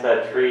against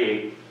that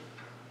tree,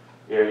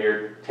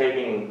 you're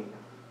taking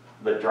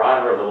the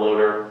driver of the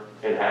loader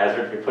in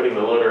hazard, you're putting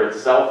the loader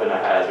itself in a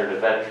hazard.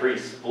 If that tree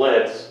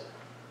splits,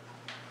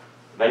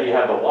 Then you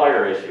have the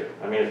wire issue.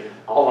 I mean,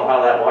 all on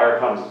how that wire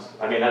comes,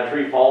 I mean, that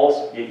tree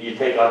falls, you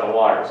take out the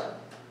wires,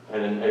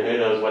 and who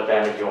knows what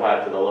damage you'll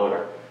have to the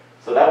loader.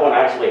 So that one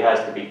actually has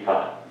to be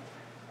cut.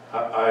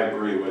 I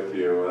agree with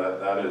you.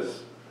 That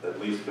is at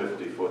least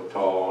 50 foot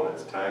tall, and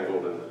it's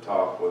tangled in the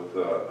top with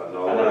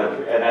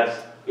another. And that's,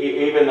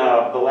 even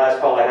the last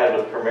call I had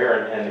with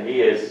Premier, and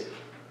he's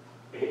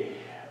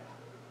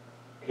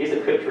a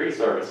good tree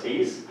service.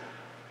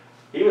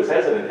 He was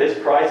hesitant. His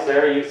price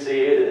there, you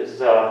see it is,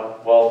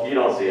 well, you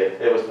don't see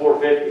it. It was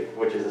 $450,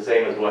 which is the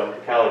same as what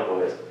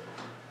Cocalico is.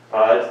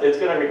 It's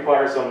going to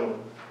require some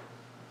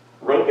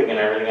roping and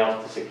everything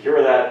else to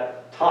secure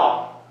that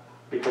top,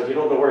 because you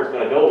don't know where it's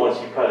going to go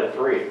once you cut it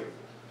free.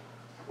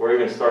 Or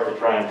even start to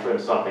try and trim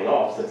something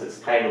off, since it's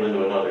tangled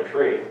into another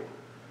tree.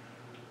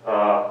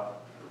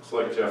 Looks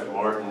like Jeff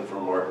Martin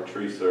from Martin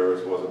Tree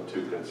Service wasn't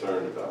too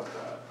concerned about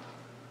that.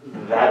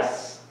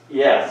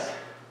 Yes,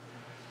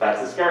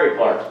 that's the scary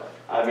part.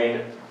 I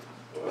mean,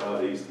 Well,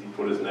 he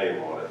put his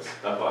name on it.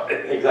 So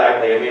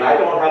exactly. I mean, I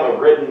don't have a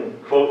written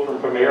quote from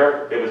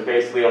Premier. It was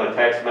basically on a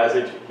text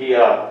message. He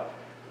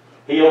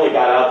only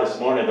got out this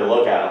morning to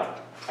look at them.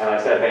 And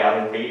I said, hey,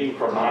 I'm in a meeting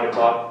from 9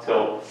 o'clock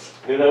till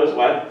who knows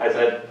when. I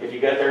said, if you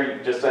get there,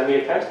 you just send me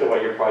a text of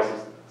what your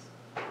prices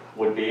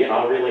would be, and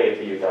I'll relay it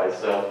to you guys.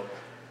 So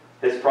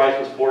his price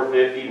was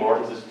 $450,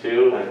 Martin's is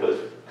 $2, and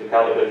the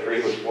Cocalico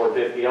tree was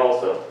 $450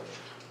 also.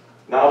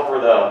 Now for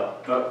the...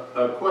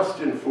 a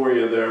question for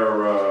you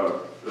there,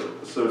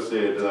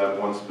 associated to that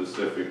one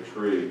specific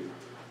tree.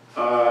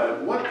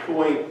 At what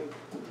point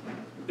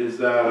is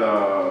that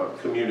a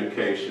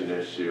communication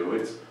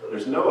issue?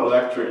 There's no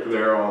electric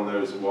there on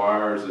those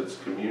wires, it's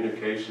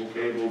communication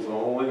cables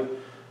only.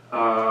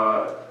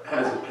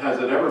 Has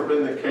it ever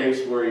been the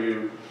case where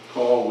you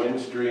call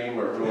Windstream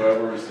or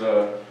whoever's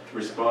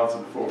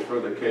responsible for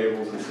the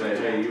cables and say,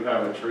 hey, you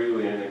have a tree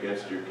leaning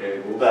against your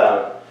cables?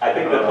 I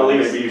think the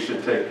police... Maybe you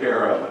should take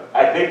care of it.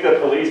 I think the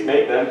police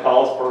make them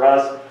calls for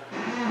us.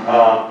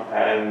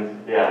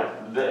 And yeah,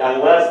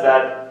 unless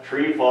that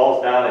tree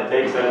falls down and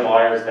takes them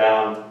wires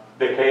down,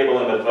 the cable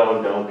and the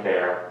phone don't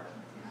care.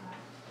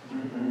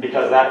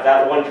 Because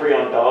that one tree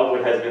on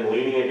Dogwood has been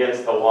leaning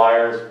against the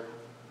wires,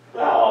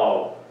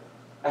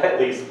 at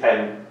least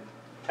 10,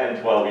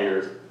 12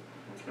 years.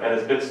 And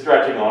it's been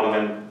stretching on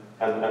them,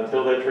 and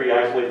until the tree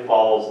actually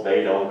falls,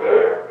 they don't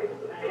care.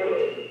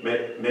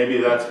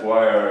 Maybe that's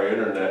why our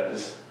internet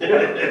is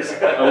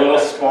a little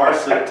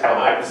sparse at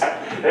times.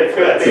 It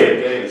could be.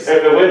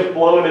 If the wind's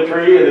blowing the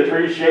tree and the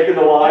tree's shaking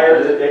the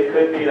wires, it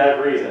could be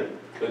that reason.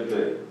 Could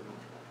be.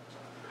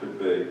 Could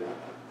be.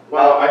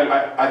 Well,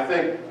 I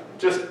think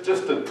just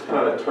to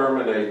kind of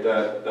terminate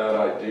that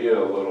idea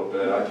a little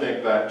bit, I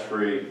think that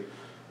tree,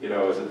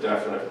 is a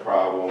definite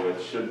problem.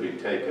 It should be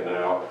taken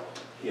out,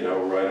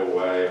 right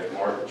away. If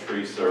Martin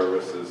Tree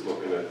Service is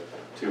looking at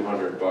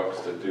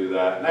 $200 to do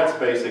that, and that's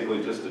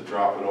basically just to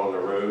drop it on the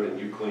road and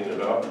you clean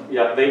it up.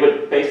 Yeah, they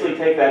would basically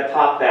take that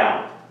top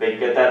down. They'd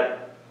get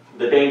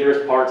the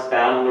dangerous parts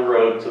down on the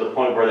road to the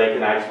point where they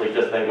can actually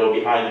just then go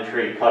behind the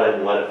tree, cut it,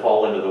 and let it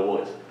fall into the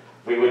woods.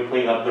 We would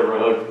clean up the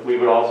road. We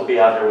would also be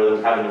out there with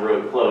them having the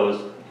road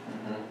closed.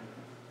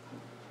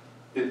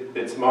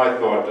 It's my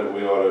thought that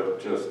we ought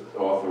to just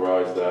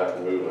authorize that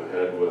and move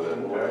ahead with it.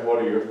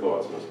 What are your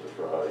thoughts, Mr.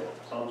 Fry?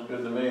 Sounds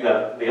good to me.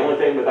 The only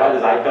thing with that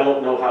is I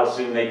don't know how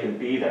soon they can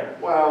be there.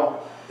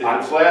 Well, if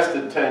it's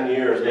lasted 10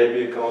 years,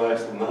 maybe it can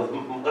last another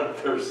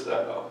month or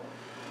so.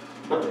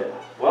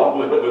 Well,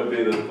 would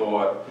be the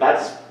thought.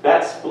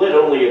 that split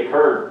only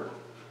occurred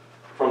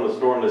from the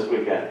storm this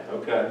weekend.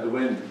 Okay. The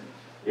wind.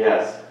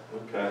 Yes.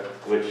 Okay.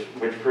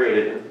 Which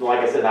created, like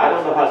I said, I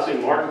don't know how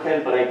soon Martin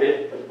can, but I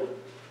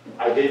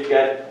did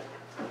get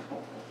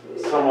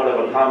somewhat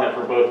of a comment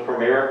from both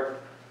Premier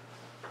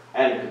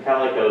and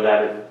Cocalico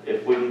that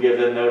if we can give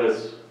them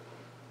notice,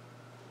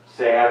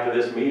 say after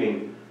this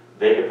meeting,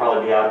 they could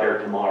probably be out there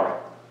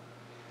tomorrow.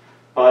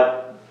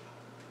 But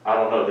I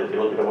don't know, did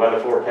you look at the weather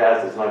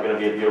forecast? It's not going to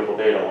be a beautiful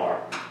day tomorrow.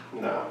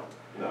 No.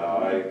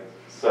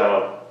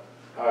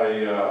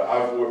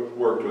 I've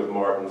worked with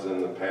Martins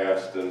in the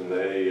past, and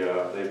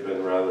they've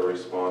been rather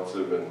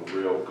responsive and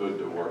real good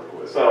to work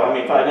with. So, I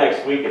mean, by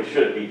next week, it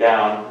should be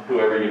down,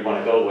 whoever you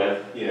want to go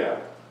with. Yeah.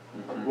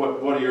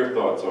 What are your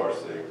thoughts,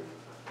 R.C.?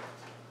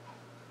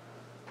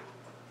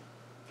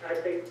 I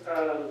think,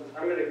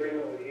 I'm in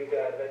agreement with you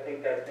guys. I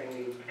think that thing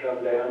needs to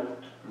come down.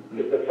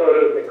 With the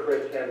photos that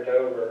Chris sent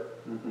over,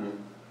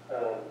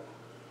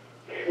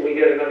 we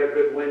get another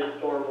good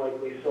windstorm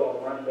like we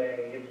saw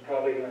Monday, it's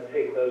probably going to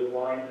take those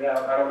lines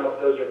out. I don't know if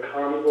those are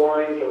common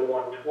lines or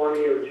 120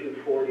 or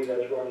 240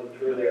 that's running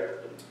through there.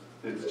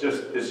 It's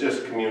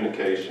just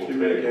communication.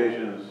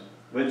 Communications,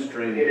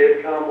 Windstream. It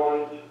is common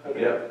lines?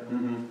 Okay. Yep.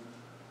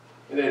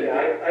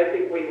 Yeah, I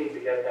think we need to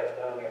get that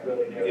done, I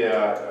really do.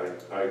 Yeah,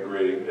 I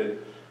agree.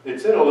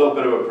 It's in a little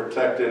bit of a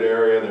protected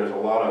area. There's a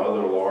lot of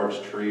other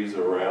large trees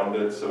around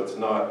it, so it's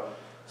not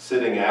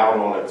sitting out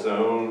on its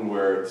own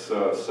where it's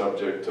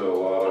subject to a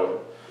lot of,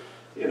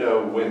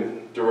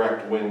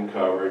 direct wind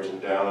coverage and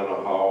down in a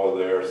hollow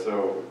there.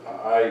 So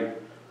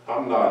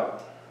I'm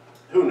not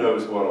who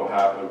knows what'll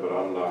happen, but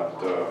I'm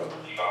not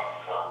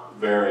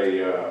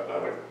very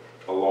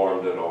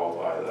alarmed at all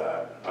by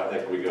that. I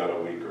think we got a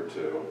week or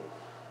two.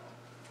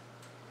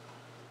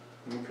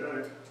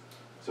 Okay.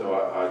 So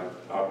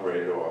I'm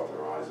ready to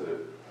authorize it.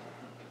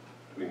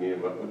 We need a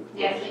motion?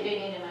 Yes, we do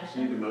need a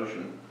motion. Need a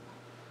motion.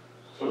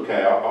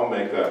 Okay, I'll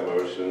make that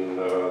motion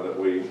that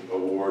we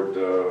award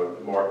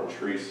Martin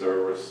Tree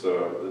Service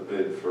the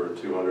bid for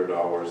 $200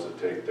 to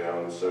take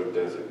down the so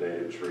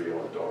designated tree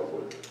on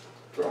Dogwood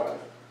Drive.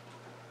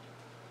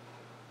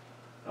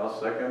 I'll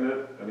second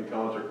it. Any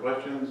comments or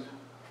questions?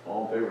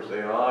 All in favor,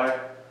 say aye.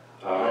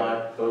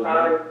 Aye. Opposed,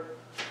 no.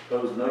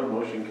 Opposed, no.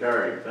 Motion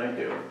carried. Thank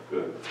you.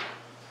 Good.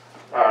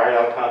 All right,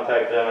 I'll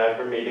contact them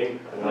after meeting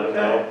and let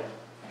them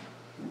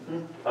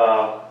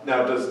know.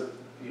 Now,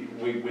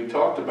 we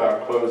talked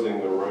about closing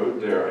the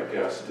road there, I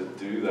guess, to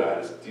do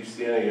that. Do you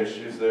see any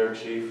issues there,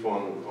 Chief,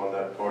 on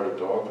that part of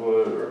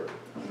Dogwood, or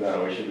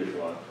No, we should be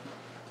fine.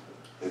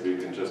 maybe you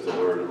can just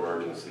alert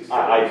emergency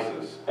I-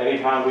 services?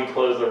 Anytime we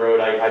close the road,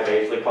 I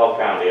basically call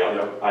county.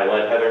 Yep. I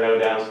let Heather know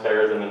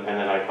downstairs and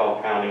then I call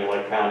county and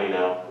let county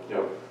know.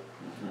 Yep.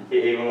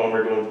 Even when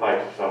we're doing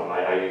pipes or something,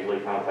 I usually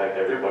contact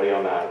everybody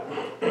on that.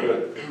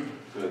 Good,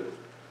 good.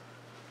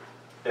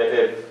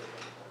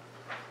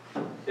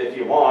 If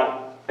you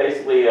want,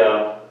 basically,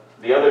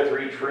 the other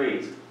 3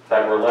 trees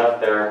that were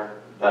left there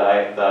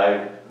that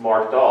I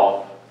marked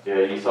off,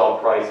 you saw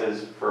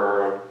prices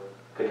for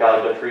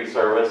Cocalico Tree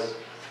Service.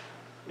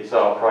 You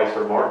saw a price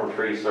for Martin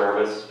Tree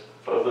Service.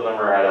 Both of them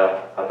are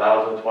at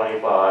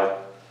 $1,025,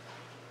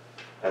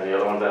 and the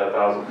other one's at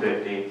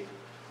 $1,050.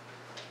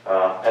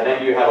 And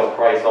then you have a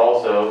price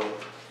also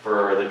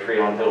for the tree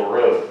on Hill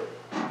Road.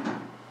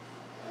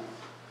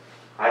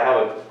 I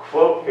have a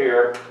quote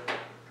here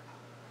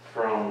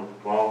from,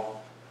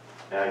 well,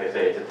 like I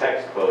say, it's a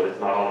text quote, it's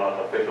not on an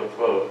official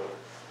quote.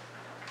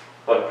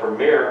 But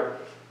Premier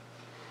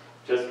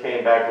just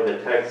came back with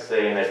a text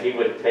saying that he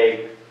would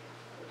take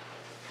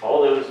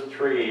all those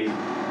trees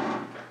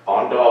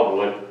on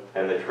Dogwood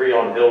and the tree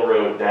on Hill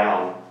Road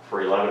down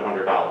for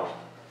 $1,100.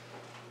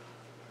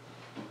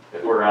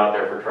 If we're out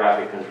there for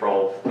traffic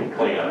control and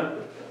cleanup.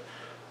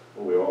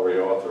 We already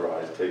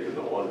authorized taking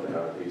the one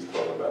down, he's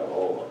talking about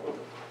all of them.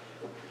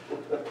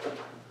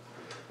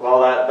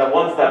 Well, that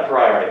one's that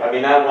priority. I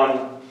mean, that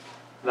one,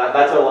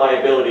 that's a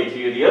liability to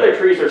you. The other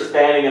trees are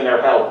standing and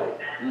they're healthy.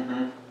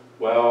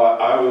 Well,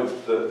 I was,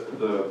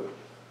 the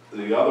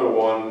other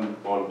one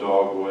on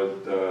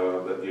Dogwood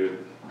that you...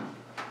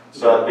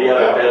 The other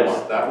dead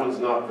one. That one's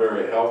not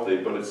very healthy,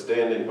 but it's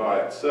standing by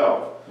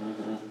itself.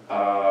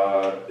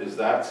 Is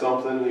that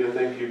something you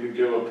think you could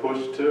give a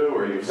push to,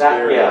 or are you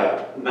scared of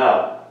that?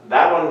 No,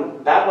 that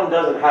one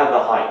doesn't have the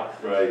height.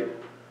 Right.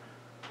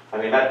 I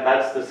mean,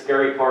 that's the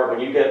scary part. When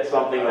you get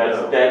something that's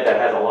dead that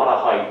has a lot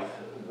of height,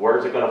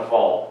 where's it gonna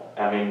fall?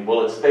 I mean,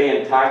 will it stay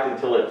intact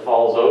until it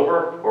falls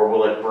over, or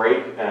will it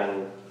break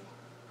and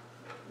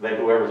then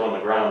whoever's on the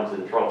ground is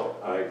in trouble?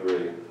 I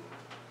agree.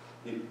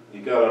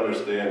 You gotta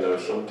understand though,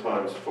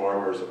 sometimes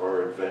farmers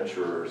are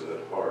adventurers at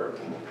heart.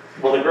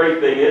 Well, the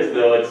great thing is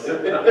though, it's, the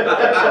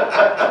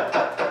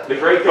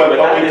great thing But with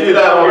that we is do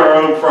that on our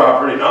own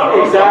property, not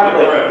on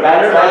exactly. the road.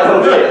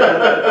 That's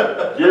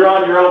it. You're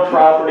on your own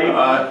property.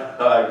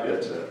 I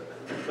get you.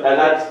 And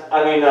that's,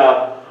 I mean,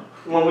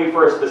 when we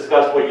first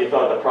discussed what you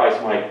thought the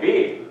price might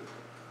be,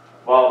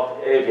 well,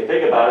 if you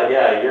think about it,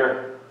 yeah,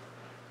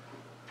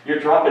 you're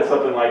dropping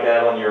something like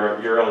that on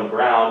your own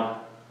ground,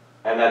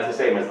 and that's the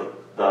same as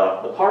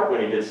the park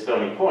when he did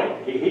Stony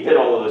Point. He did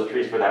all of those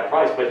trees for that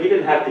price, but he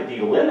didn't have to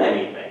delimb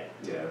anything.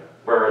 Yeah.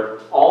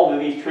 For all of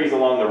these trees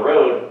along the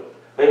road,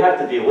 they have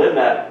to delimb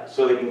that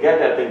so they can get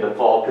that thing to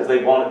fall, because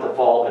they want it to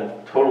fall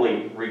and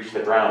totally reach the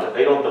ground. If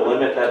they don't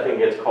delimb it, that thing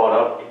gets caught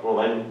up, well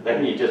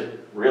then you just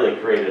really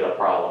created a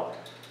problem.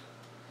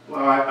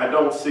 Well, I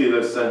don't see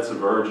the sense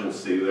of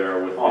urgency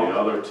there with the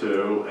other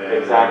two. And,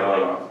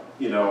 Exactly.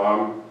 You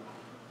know,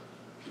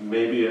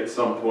 maybe at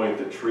some point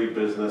the tree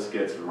business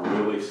gets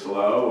really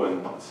slow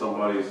and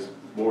somebody's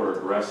more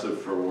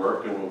aggressive for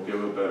work and will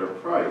give a better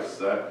price.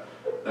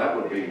 That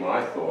would be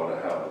my thought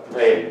of how to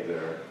proceed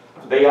there.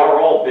 They are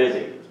all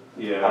busy.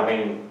 Yeah. I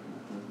mean,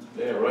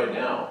 Yeah, right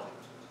now.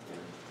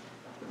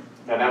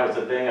 and that was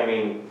the thing, I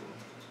mean,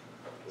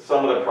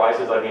 some of the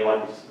prices, I mean,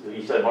 like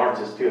you said,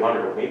 Martin's is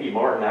 200, well, maybe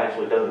Martin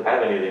actually doesn't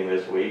have anything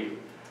this week.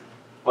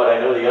 But I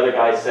know the other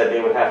guys said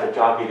they would have to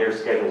jockey their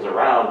schedules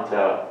around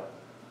to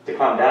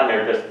come down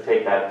there just to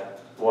take that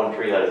one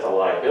tree that is a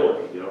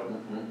liability. Yep.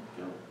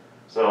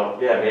 So,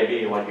 yeah,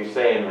 maybe, like you're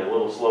saying, a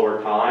little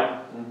slower time,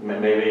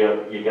 maybe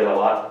you get a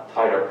lot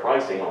tighter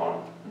pricing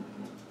on.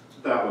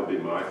 That would be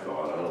my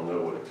thought. I don't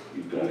know what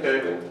you guys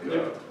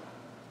think.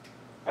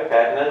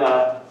 Okay, and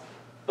then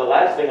the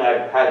last thing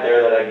I had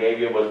there that I gave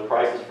you was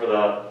prices for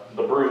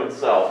the broom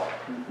itself.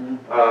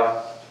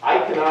 I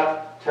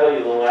cannot tell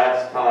you the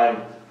last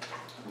time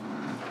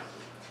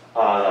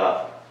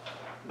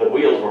the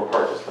wheels were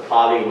purchased, the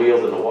poly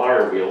wheels and the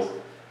wire wheels.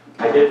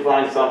 I did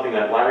find something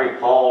that Larry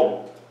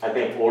Paul, I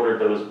think, ordered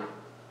those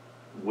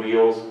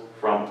wheels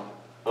from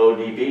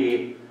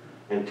ODB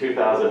in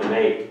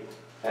 2008.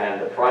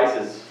 and the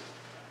prices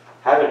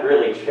haven't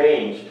really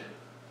changed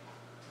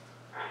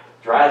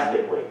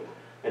drastically.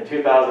 In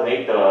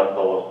 2008,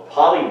 the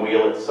poly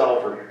wheel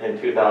itself in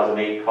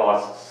 2008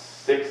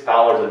 cost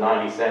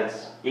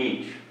 $6.90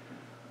 each,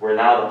 where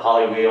now the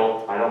poly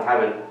wheel, I don't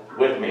have it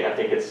with me, I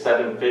think it's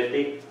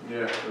 $7.50.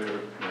 Yeah.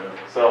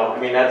 So, I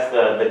mean, that's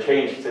the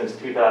change since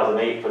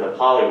 2008 for the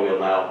poly wheel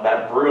now.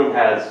 That broom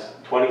has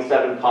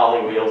 27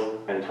 poly wheels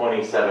and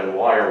 27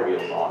 wire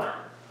wheels on it.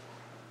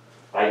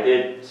 I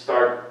did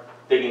start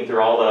digging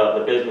through all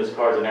the business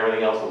cards and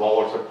everything else of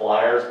all our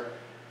suppliers.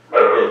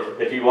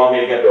 If you want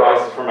me to get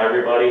prices from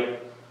everybody.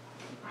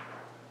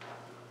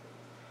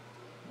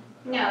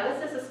 No,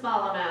 this is a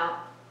small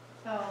amount,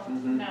 so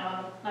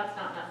no, that's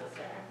not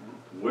necessary.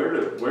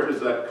 Where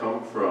does that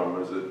come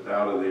from? Is it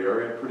out of the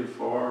area pretty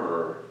far,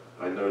 or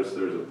I noticed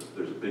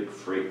there's a big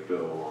freight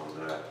bill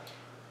on that.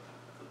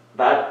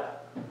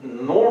 That,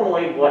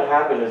 normally what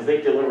happened is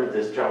they delivered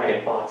this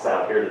giant box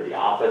out here to the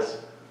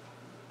office,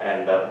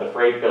 and the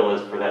freight bill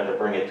is for them to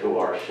bring it to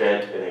our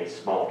shed in a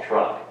small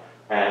truck.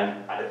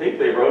 And I think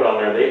they wrote on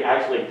there, they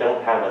actually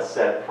don't have a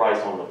set price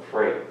on the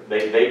freight.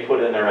 They put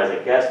in there as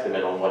a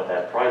guesstimate on what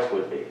that price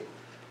would be.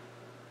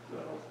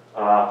 No.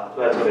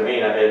 That's what I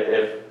mean.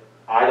 If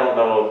I don't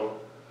know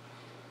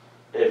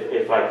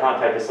if I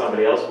contacted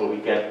somebody else, will we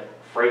get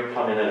freight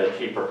coming at a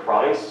cheaper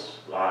price?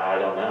 I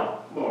don't know.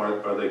 Well,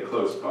 are they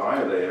close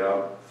by? Are they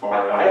out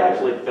far out? I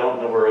actually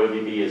don't know where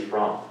ODB is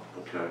from.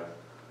 Okay.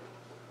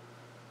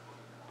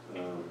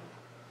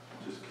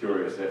 Just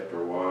curious,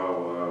 after a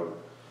while,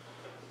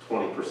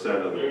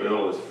 20% of the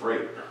bill is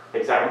freight.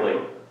 Exactly.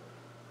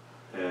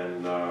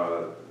 And,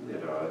 you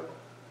know,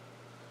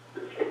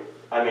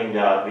 I mean,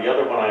 the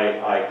other one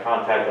I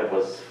contacted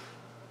was,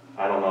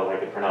 I don't know if I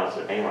can pronounce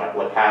their name right,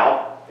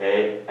 Lacal,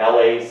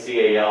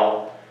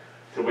 L-A-C-A-L,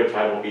 to which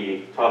I will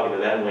be talking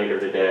to them later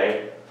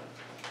today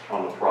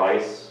on the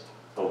price.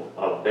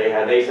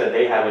 They said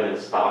they have it in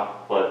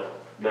stock, but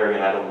there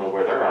again, I don't know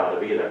where they're out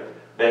of either.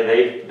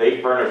 They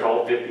furnish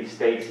all 50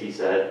 states, he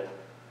said,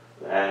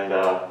 and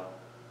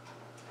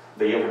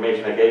the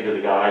information I gave to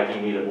the guy,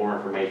 he needed more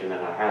information than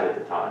I had at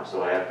the time,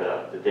 so I have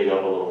to dig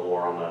up a little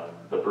more on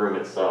the broom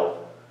itself,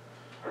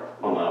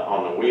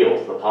 on the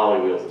wheels, the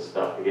poly wheels and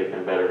stuff, to give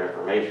him better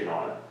information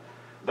on it.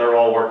 They're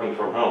all working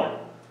from home.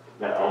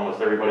 Almost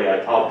everybody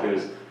I talk to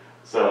is,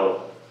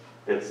 so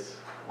it's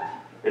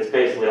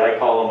basically I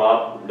call them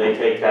up, they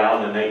take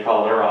down, and they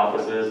call their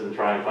offices and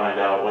try and find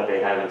out what they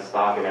have in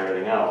stock and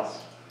everything else.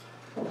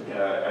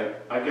 yeah,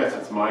 I guess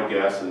it's my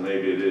guess, and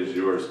maybe it is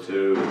yours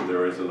too, that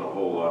there isn't a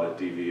whole lot of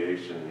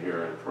deviation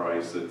here in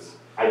price. It's,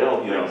 I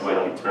don't you know, think it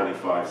might be so.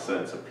 25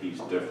 cents a piece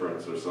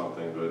difference or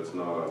something, but it's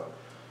not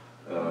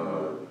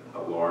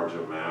a large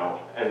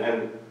amount.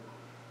 And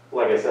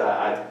like I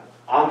said,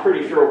 I'm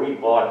pretty sure we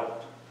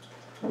bought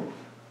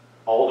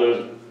all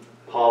those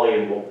poly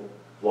and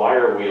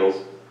wire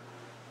wheels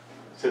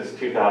since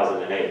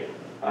 2008.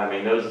 I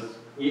mean, those,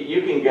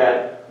 you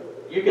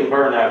can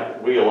burn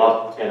that wheel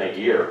up in a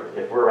year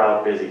if we're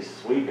out busy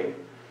sweeping.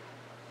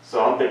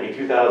 So I'm thinking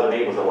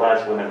 2008 was the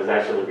last one that was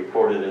actually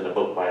recorded in the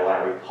book by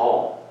Larry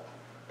Paul.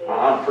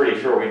 I'm pretty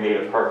sure we made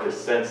a purchase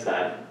since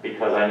then,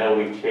 because I know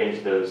we've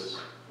changed those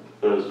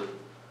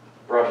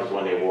brushes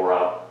when they wore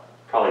out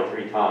probably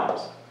 3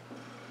 times.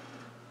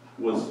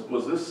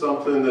 Was this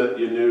something that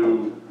you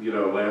knew, you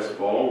know, last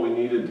fall we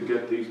needed to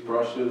get these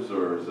brushes,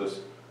 or is this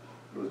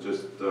was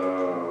just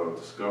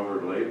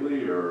discovered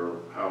lately, or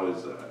how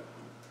is that?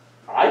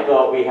 I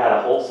thought we had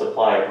a whole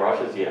supply of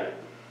brushes yet.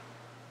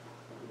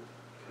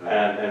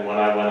 And when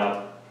I went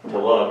up to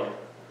look,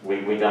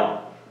 we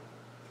don't.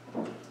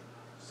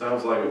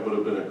 Sounds like it would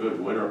have been a good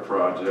winter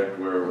project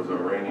where it was a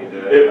rainy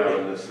day,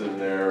 having this in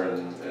there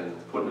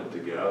and putting it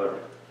together.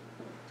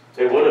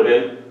 It would have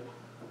been.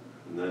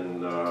 And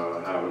then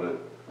having it,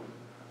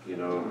 you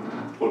know,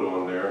 put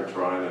on there and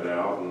trying it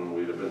out, and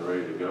we'd have been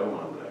ready to go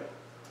Monday.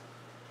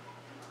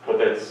 But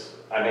that's,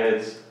 I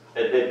mean,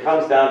 it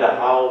comes down to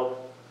how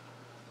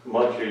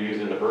much you're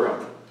using the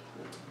broom.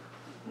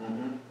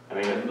 I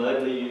mean, And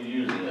lately you're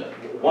using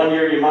it. one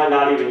year you might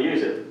not even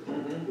use it.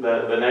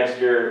 The next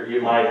year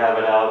you might have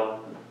it out.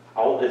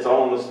 It's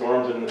all in the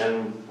storms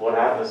and what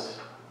happens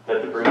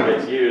that the broom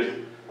gets used.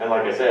 And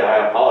like I say,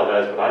 I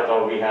apologize, but I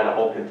thought we had a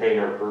whole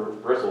container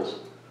of bristles,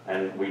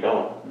 and we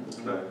don't.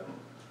 Okay.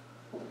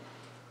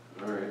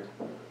 All right.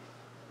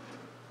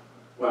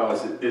 Well,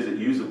 is it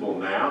usable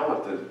now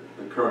at the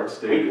current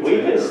state it's We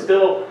in, can or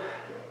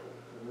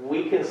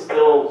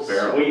still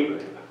barely?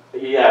 sweep.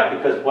 Yeah,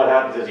 because what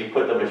happens is you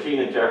put the machine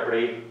in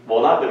jeopardy.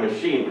 Well, not the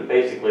machine, but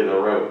basically the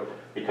road,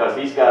 because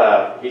he's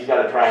got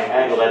to try and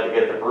angle that to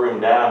get the broom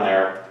down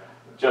there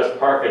just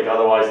perfect.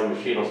 Otherwise, the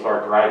machine will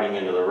start dragging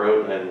into the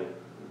road, and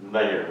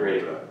then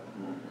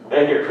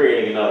you're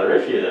creating another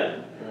issue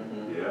then.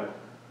 Yeah.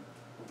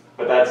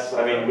 But that's,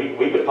 I mean,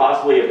 we could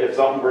possibly, if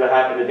something were to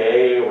happen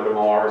today or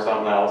tomorrow or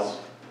something else,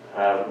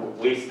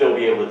 we'd still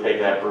be able to take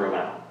that broom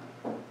out.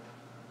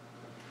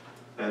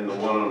 And the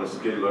one on the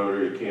skid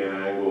loader, you can't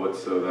angle it,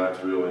 so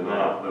that's really no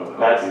help.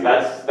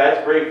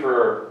 That's great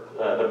for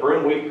the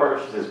broom we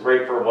purchased is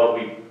great for what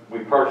we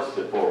purchased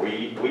it for.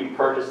 We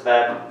purchased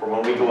that for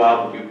when we go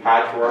out and do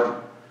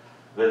patchwork.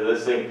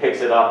 This thing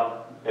picks it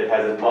up, it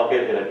has a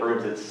bucket, and it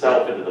brooms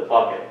itself into the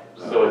bucket.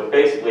 So it's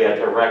basically a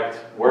direct,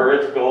 where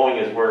it's going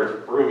is where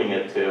it's brooming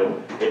it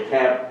to. It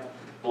can't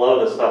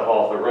blow the stuff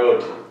off the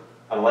road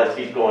unless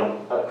he's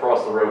going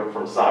across the road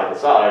from side to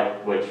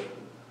side, which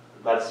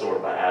that's sort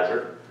of a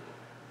hazard.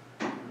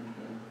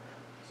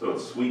 So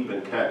it's sweep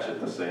and catch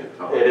at the same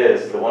time? It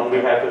is, the one we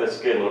have for the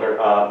skid loader.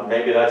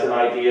 Maybe that's an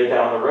idea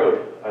down the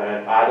road.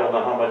 I don't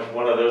know how much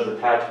one of those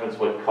attachments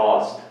would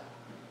cost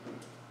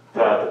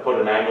to put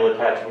an angle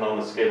attachment on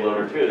the skid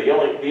loader too. The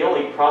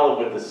only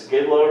problem with the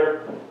skid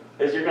loader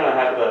is you're gonna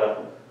have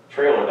to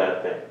trailer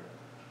that thing.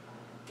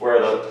 Where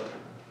to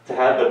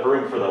have the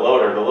broom for the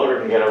loader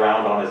can get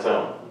around on its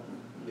own.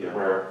 Yeah.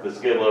 Where the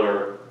skid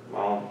loader,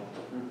 well,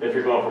 if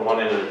you're going from one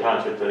end of the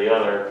township to the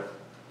other,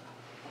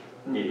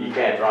 you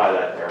can't drive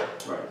that there.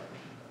 Right.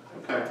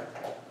 Okay.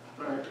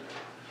 All right.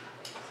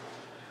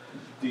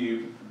 Do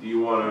you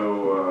want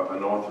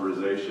an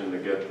authorization to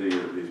get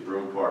these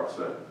broom parts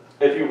then?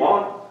 If you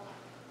want,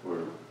 Or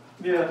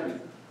Yeah,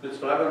 it's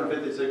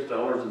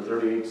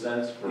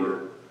 $556.38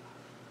 for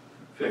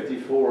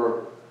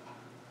 54.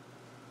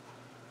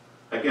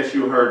 I guess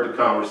you heard the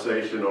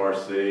conversation,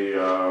 RC.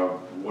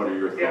 What are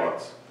your Yeah.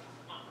 thoughts?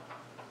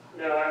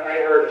 No, I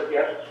heard it,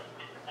 yes.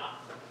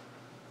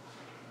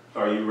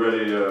 Are you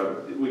ready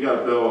to, we got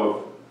a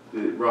bill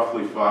of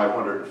roughly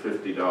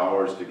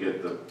 $550 to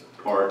get the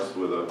parts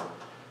with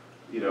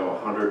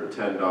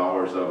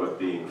 $110 of it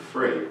being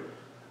free.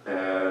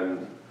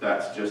 And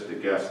that's just a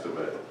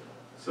guesstimate.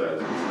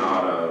 Says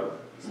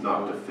it's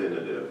not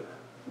definitive.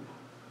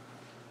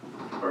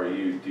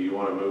 Do you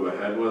want to move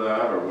ahead with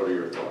that, or what are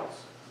your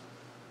thoughts?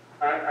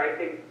 I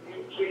think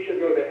we should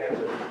go to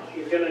Heather.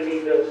 She's gonna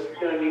need those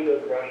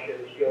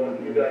brushes.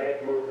 You go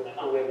ahead and move the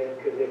tool in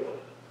because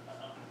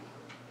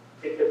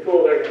it's a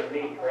tool they're gonna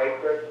need, right,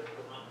 Chris?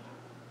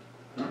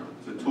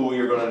 It's a tool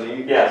you're going to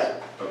need? yes.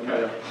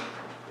 Okay.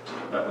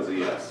 That was a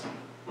yes.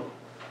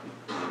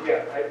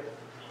 Yeah,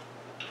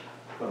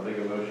 I'll make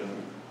a motion.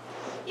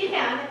 You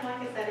can, and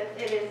like I said,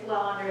 it is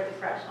well under the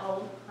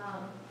threshold.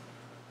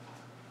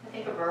 I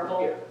think a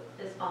verbal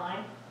is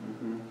fine,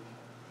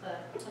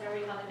 but whatever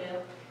you want to do.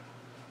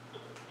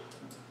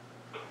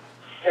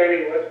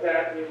 Terry, what's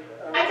that?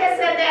 I just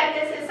said that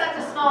this is such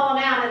a small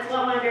amount, it's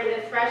well under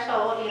the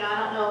threshold, I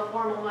don't know if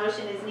formal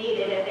motion is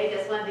needed, if they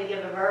just wanted to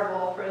give a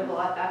verbal approval,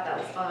 I thought that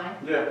was fine.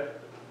 Yeah.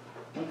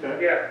 Okay.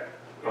 Yeah,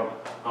 I'm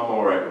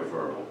all right with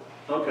verbal.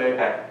 Okay.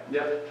 Okay.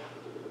 Yep.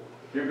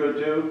 You're good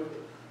too?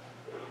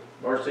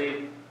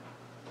 Marcy?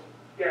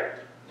 yeah.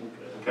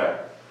 Okay.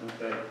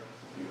 Okay.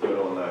 You good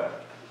on that?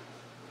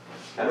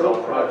 That's all.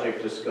 Road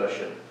project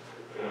discussion.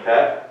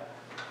 Okay.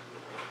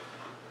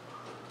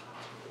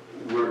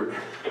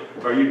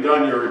 Are you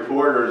done your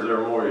report, or is there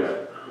more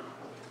yet?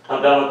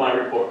 I'm done with my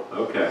report.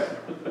 Okay.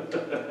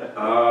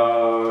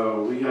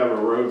 We have a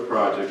road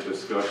project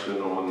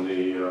discussion on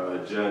the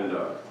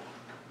agenda.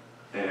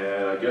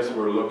 And I guess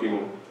we're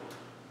looking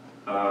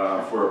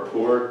for a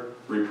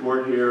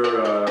report here.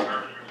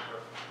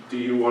 Do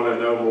you want to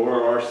know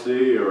more,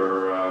 RC,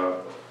 or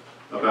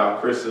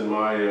about Chris and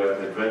my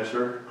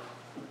adventure?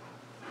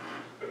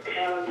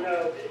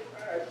 No,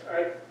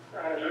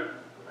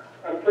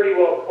 I'm pretty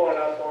well caught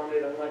up on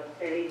it unless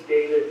any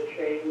data's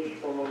changed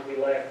from when we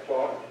last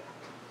talked.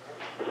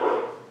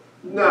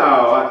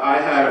 No, I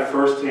had a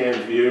first-hand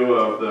view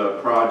of the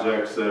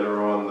projects that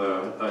are on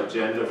the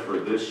agenda for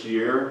this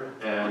year,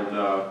 and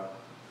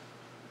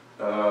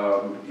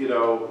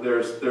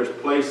there's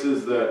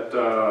places that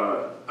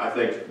I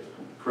think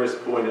Chris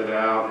pointed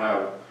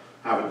out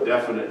have a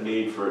definite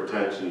need for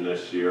attention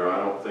this year. I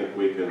don't think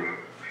we can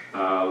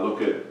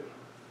look at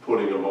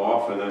putting them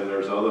off, and then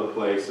there's other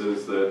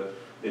places that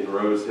in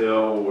Rose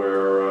Hill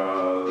where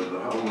the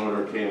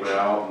homeowner came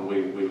out and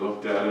we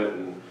looked at it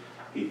and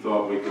he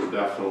thought we could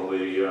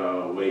definitely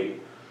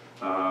wait.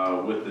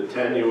 With the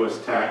tenuous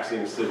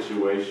taxing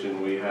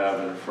situation we have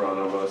in front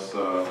of us,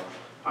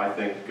 I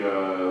think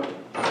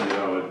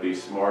it'd be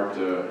smart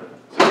to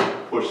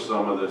push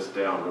some of this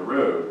down the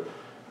road.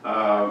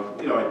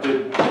 I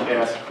did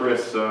ask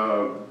Chris,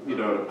 to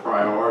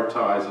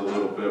prioritize a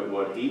little bit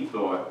what he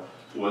thought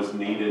was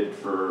needed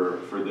for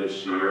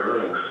this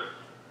year.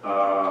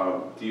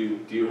 And do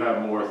you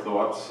have more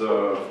thoughts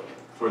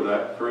for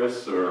that,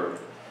 Chris? Or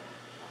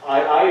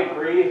I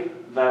agree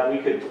that we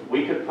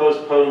could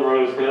postpone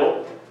Rose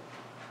Hill.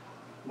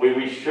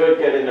 We should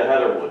get into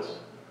Heatherwoods.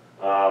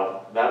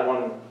 That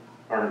one,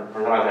 or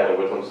not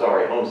Heatherwoods, I'm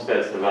sorry,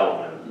 Homestead's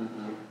development.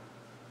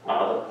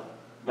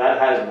 That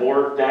has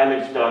more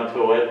damage done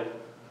to it,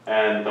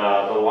 and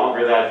the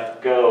longer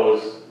that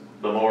goes,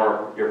 the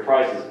more your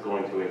price is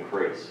going to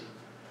increase.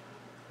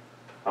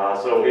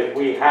 So if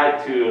we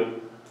had to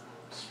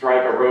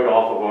strike a road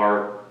off of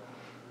our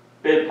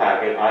bid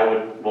packet,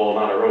 well,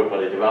 not a road,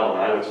 but a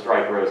development, I would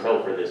strike Rose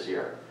Hill for this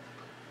year.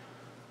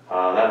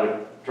 That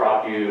would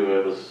drop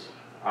you,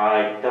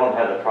 I don't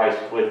have the price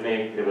with me,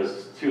 it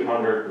was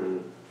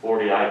 $240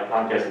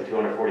 I'm guessing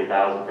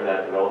 240,000 for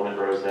that development,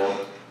 Rose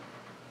Hill.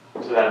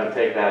 So that would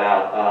take that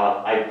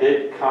out. I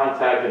did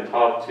contact and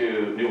talk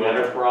to New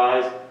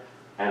Enterprise,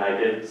 and I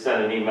did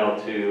send an email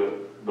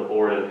to the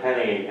board and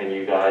Penny and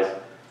you guys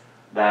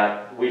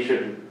that we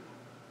should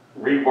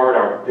reword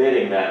our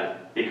bidding then,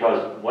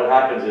 because what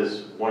happens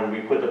is when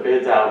we put the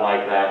bids out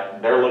like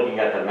that, they're looking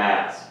at the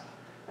mass,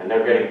 and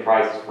they're getting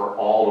prices for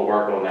all the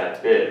work on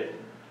that bid.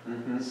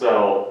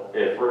 So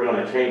if we're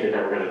gonna change it,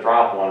 that we're gonna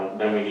drop one,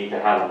 then we need to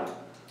have them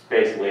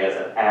basically as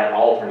an ad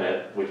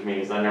alternate, which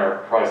means then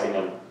they're pricing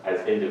them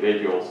as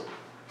individuals,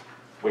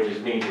 which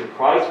means your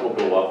price will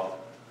go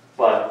up,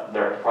 but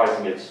they're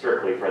pricing it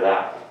strictly for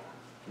that.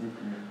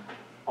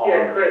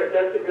 Yeah, Chris,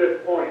 that's a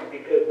good point,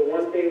 because the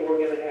one thing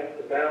we're gonna have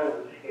to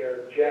balance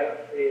here, Jeff,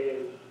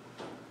 is,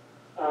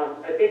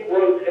 I think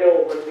Rose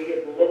Hill, when we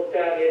had looked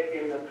at it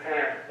in the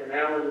past, and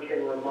Alan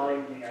can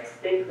remind me, I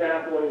think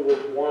that one was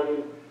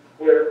one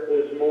where it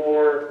was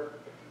more,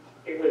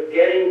 it was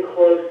getting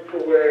close to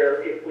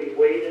where if we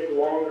waited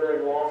longer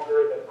and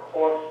longer, the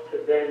cost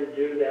to then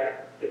do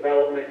that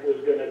development was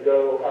gonna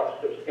go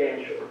up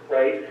substantially,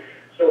 right?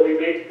 So we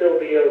may still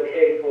be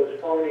okay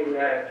postponing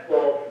that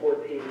 12,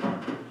 14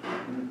 months.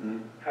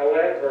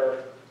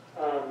 However,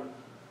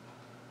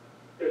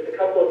 there's a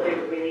couple of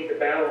things we need to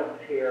balance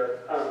here.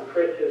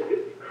 Chris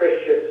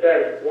just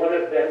said it. One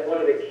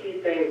of the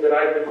key things that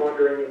I've been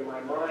wondering in my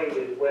mind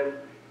is when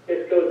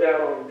this goes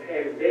out on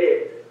 10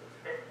 bids,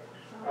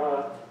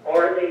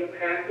 are they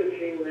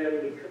packaging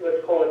them,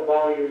 let's call it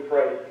volume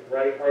pricing,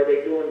 right? Are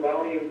they doing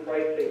volume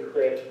pricing,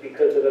 Chris,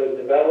 because of those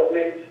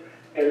developments?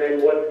 And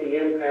then what's the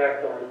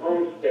impact on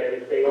homestead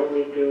if they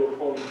only do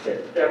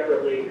homestead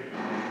separately?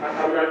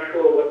 I'm not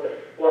sure what the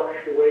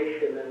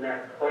fluctuation in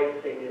that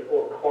pricing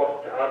or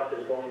cost to us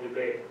is going to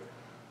be.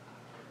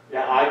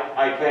 Yeah,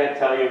 I can't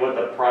tell you what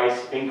the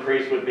price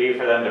increase would be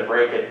for them to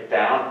break it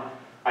down.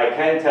 I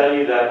can tell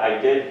you that I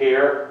did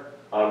hear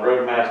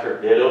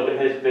Roadmaster did open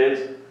his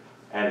bids,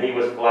 and he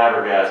was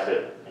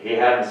flabbergasted. He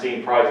hadn't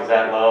seen prices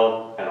that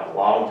low in a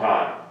long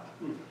time.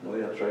 Well,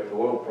 yeah, that's right, the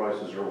oil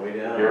prices are way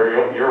down.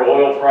 Your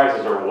oil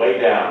prices are way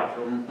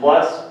down.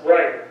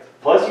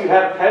 Plus you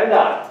have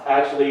PennDOT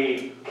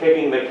actually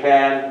kicking the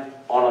can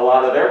on a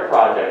lot of their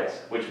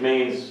projects, which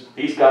means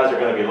these guys are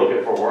going to be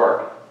looking for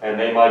work, and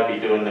they might be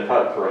doing the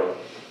cutthroat.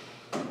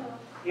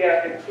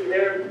 Yeah,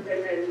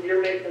 and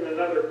you're making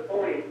another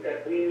point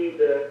that we need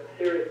to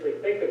seriously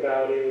think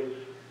about is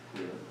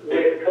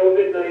with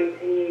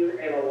COVID-19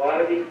 and a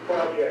lot of these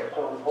projects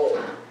on hold.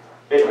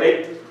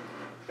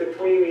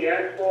 Between the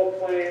asphalt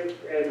plants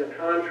and the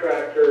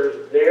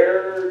contractors,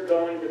 they're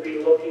going to be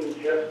looking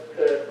just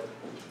to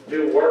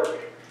do work.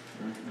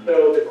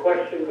 So the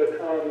question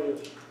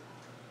becomes,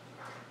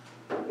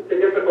 it's a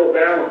difficult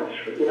balance,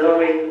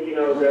 knowing,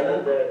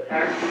 the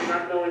tax,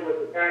 not knowing what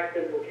the tax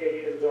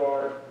implications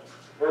are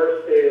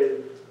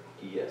versus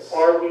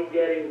are we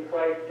getting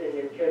pricing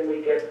and can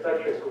we get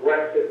such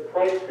aggressive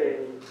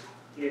pricing?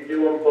 You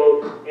do them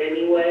both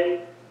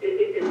anyway.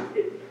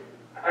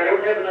 I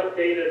don't have enough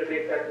data to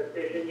make that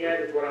decision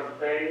yet, is what I'm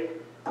saying.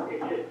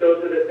 It's just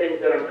those are the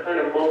things that I'm kind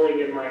of mulling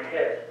in my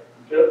head,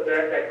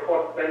 that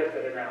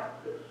cost-benefit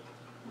analysis.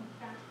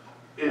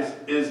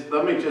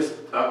 Let me just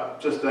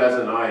as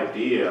an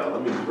idea,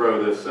 let me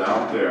throw this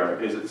out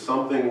there. Is it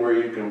something where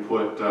you can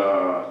put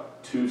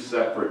two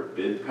separate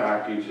bid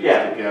packages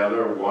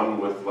together, one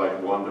with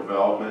like one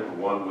development and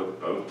one with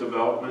both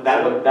developments?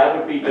 That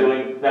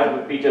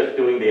would be just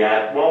doing the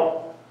ad.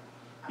 Well,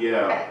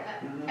 yeah.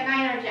 Can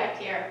I interject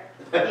here?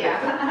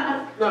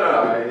 Yeah. No,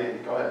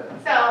 go ahead.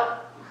 So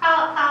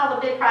how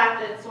the bid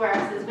practice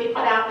works is we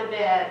put out the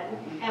bid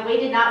and we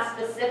did not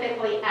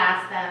specifically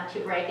ask them to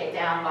break it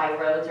down by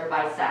roads or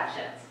by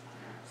sections.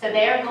 So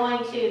they're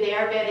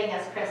bidding,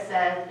 as Chris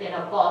said, in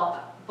a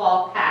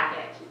bulk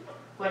package,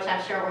 which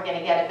I'm sure we're going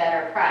to get a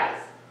better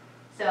price.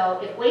 So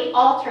if we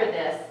alter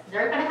this,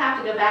 they're going to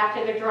have to go back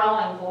to the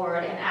drawing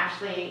board and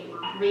actually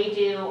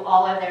redo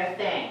all of their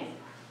things,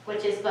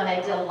 which is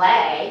going to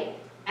delay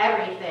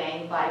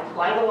everything by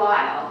quite a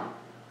while.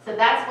 So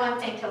that's one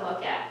thing to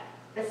look at.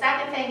 The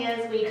second thing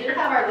is we do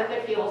have our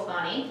liquid fuels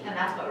money, and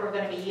that's what we're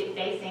going to be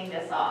basing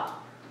this off.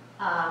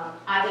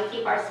 I would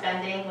keep our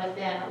spending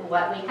within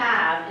what we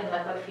have in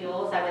liquid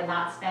fuels. I would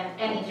not spend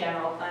any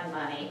general fund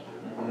money.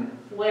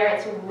 Where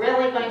it's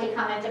really going to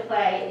come into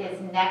play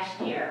is next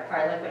year,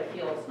 our liquid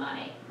fuels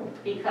money,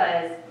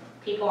 because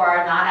people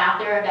are not out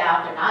there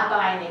about, they're not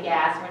buying the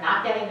gas, we're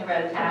not getting the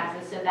road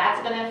taxes, so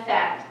that's going to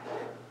affect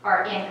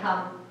our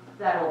income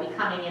that will be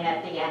coming in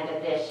at the end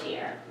of this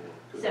year.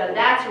 So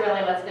that's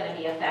really what's going to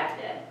be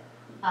affected.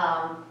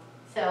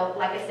 So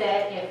like I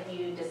said, if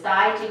you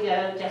decide to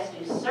go just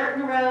do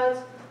certain roads,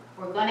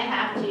 we're going to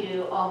have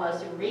to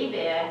almost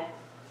rebid,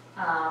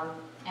 and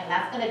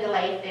that's going to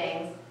delay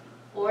things.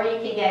 Or you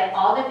can get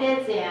all the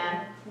bids in,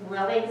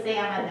 really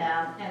examine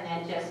them, and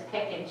then just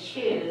pick and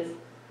choose.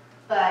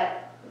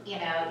 But,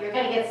 you're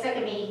going to get sick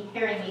of me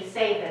hearing me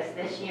say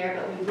this year,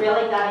 but we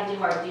really got to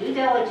do our due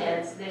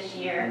diligence this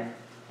year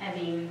and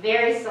be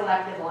very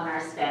selective on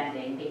our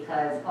spending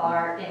because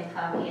our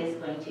income is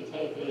going to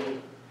take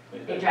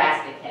a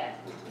drastic hit.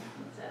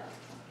 So.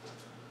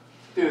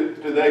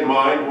 Do they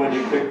mind when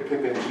you pick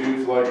and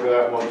choose like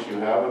that once you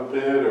have a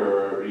bid,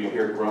 or you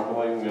hear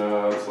grumbling?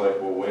 It's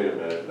like, well, wait a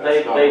minute,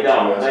 that's not what you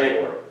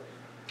asked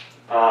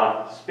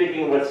for.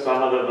 Speaking with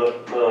some of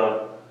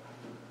the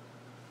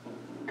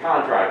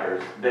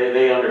contractors,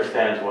 they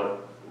understand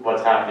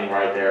what's happening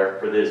right there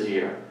for this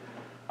year.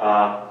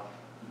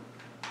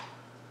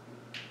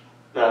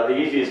 The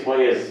easiest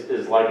way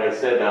is like I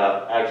said,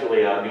 actually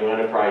New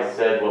Enterprise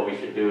said what we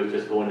should do is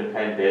just go into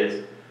 10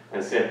 bids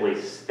and simply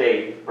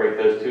break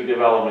those two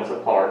developments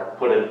apart,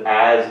 put an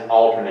as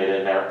alternate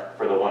in there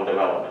for the one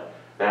development.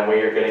 That way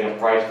you're getting a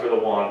price for the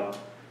one.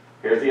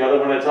 Here's the other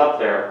one that's up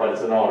there, but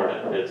it's an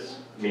alternate. It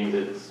means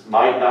it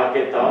might not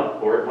get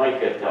done, or it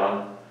might get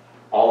done,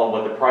 all on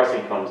what the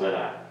pricing comes in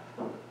at.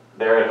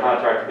 There, a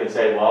contractor can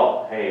say,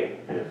 well, hey,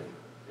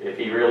 if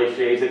he really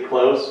shades it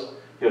close,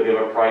 he'll give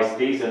a price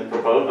decent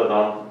for both of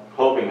them,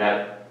 hoping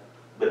that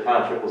the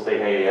township will say,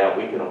 hey, yeah,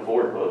 we can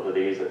afford both of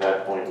these at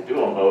that point and do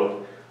them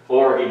both.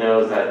 Or he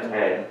knows that,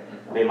 hey,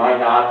 they might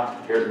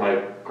not, here's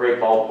my great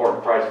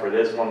ballpark price for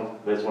this one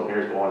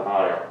here's going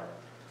higher.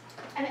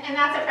 And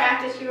that's a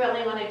practice you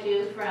really want to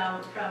do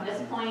from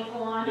this point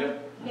on.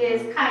 Yep.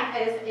 Is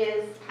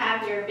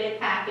have your bid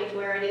package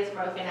where it is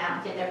broken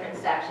out into different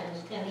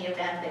sections in the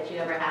event that you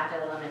ever have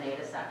to eliminate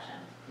a section.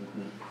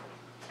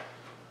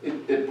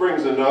 It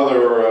brings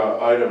another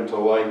item to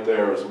light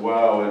there as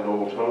well in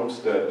Old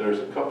Homestead. There's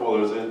a couple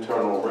of those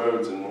internal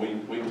roads, and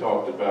we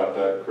talked about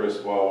that, Chris,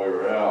 while we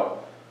were out.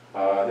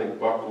 I think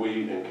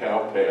Buckwheat and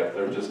Cowpath,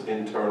 they're just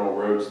internal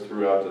roads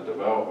throughout the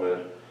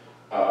development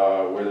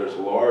where there's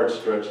large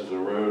stretches of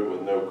road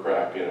with no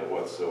crack in it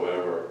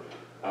whatsoever.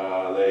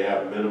 They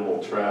have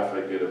minimal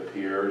traffic, it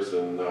appears,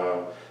 and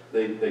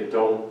they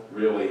don't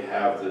really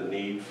have the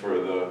need for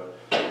the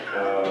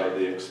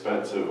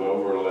expensive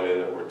overlay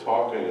that we're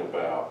talking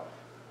about.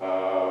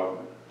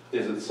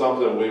 Is it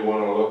something we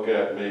want to look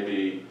at,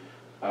 maybe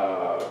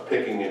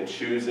picking and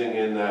choosing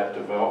in that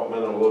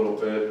development a little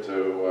bit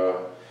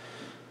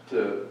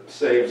to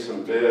save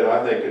some bid?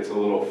 I think it's a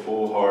little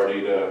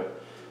foolhardy to,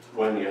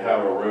 when you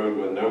have a road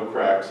with no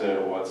cracks in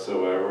it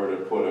whatsoever,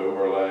 to put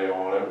overlay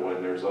on it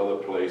when there's other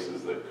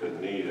places that could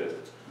need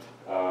it.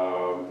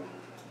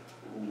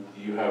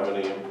 Do you have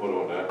any input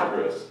on that,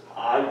 Chris?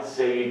 I'd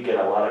say you'd get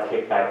a lot of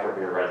kickback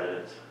from your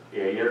residents.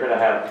 Yeah, you're gonna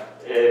have,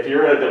 if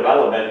you're in a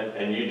development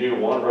and you do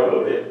one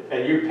road,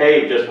 and you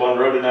pave just one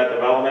road in that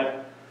development,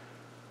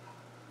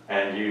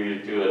 and you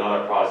do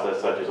another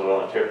process such as oil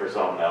and chip or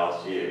something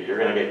else, you're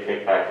gonna get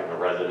kickback from the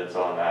residents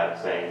on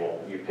that, saying, well,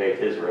 you paved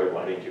his road,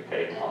 why didn't you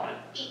pave mine?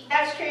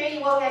 That's true,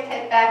 you will get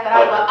kickback, but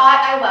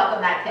I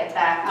welcome that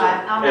kickback.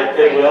 I'm not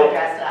afraid to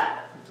address that.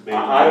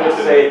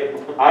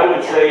 I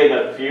would say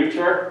in the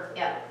future,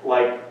 yeah,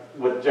 like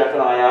with Jeff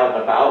and I out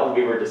and about, and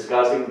we were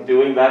discussing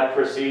doing that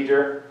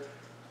procedure,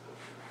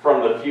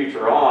 from the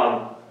future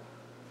on,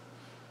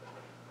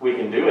 we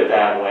can do it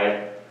that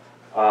way.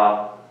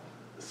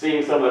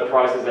 Seeing some of the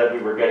prices that we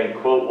were getting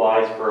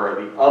quote-wise for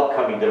the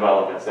upcoming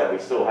developments that we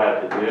still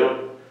have to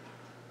do,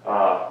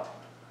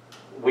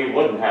 we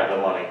wouldn't have the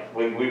money.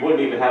 We wouldn't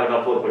even have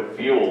enough liquid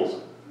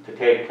fuels to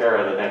take care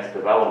of the next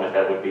development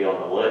that would be on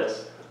the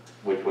list,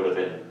 which would have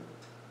been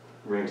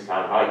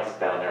Reamstown Heights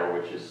down there,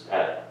 which is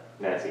at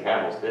Nancy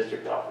Hamill's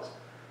district office.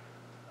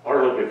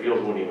 Our liquid fuels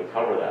wouldn't even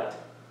cover that,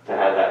 to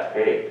have that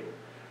paid.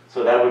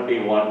 So that would be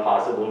one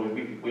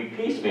possibility. We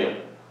piecemeal.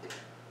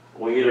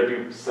 We either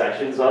do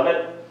sections of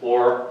it,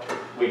 or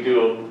we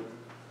do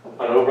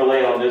an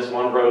overlay on this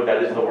one road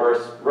that is the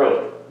worst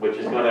road, which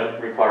is going to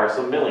require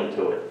some milling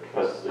to it,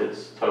 because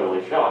it's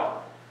totally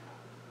shot.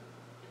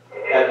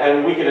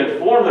 And we can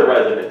inform the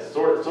residents,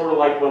 sort of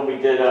like when we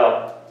did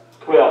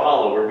Quail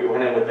Hollow, where we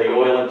went in with the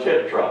oil and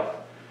chip truck.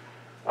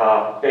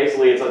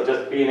 Basically, it's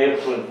just being able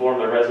to inform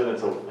the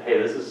residents of,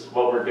 hey, this is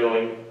what we're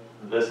doing,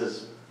 this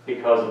is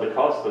because of the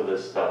cost of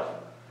this stuff.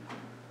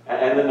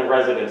 And then the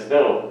residents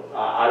know.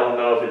 I don't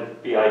know if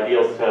it'd be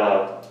ideal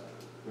to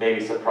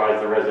maybe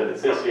surprise the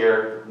residents this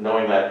year,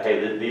 knowing that,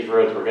 hey, these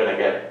roads were gonna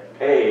get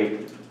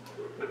paved.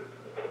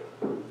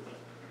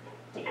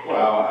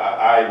 Well,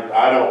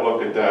 I don't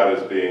look at that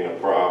as being a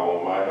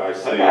problem. I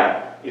see,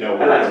 you know,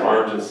 we're in an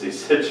emergency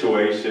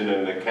situation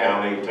in the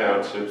county,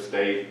 township,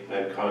 state,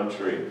 and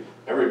country.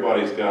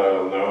 Everybody's got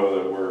to know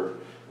that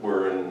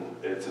we're in,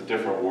 it's a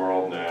different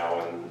world now,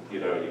 and you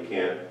know, you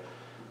can't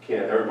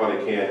everybody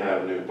can't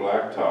have new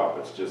blacktop.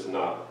 It's just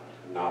not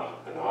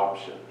an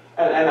option.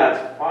 And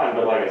that's fine,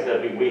 but like I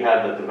said, we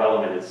had the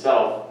development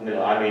itself. You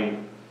know, I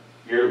mean,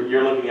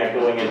 you're looking at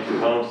going into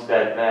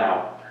Homestead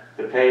now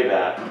to pave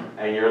that,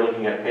 and you're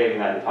looking at paving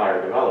that entire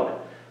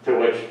development, to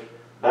which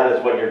that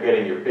is what you're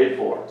getting your bid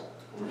for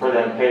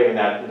them paving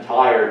that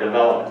entire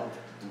development.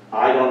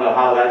 I don't know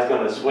how that's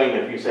going to swing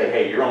if you say,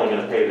 hey, you're only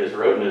going to pave this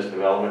road in this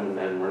development,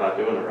 and we're not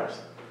doing the rest.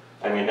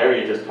 I mean, there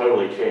you just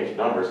totally change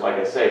numbers. Like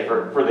I say,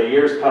 for the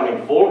years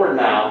coming forward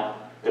now,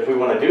 if we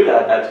want to do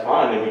that, that's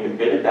fine, and we can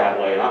bid it that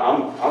way. And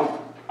I'm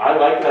I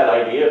like that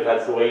idea if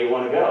that's the way you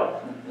wanna go.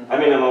 I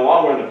mean, in the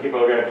long run, the people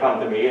are gonna come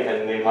to me and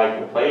then they might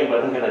complain, but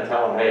I'm gonna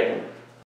tell them, hey,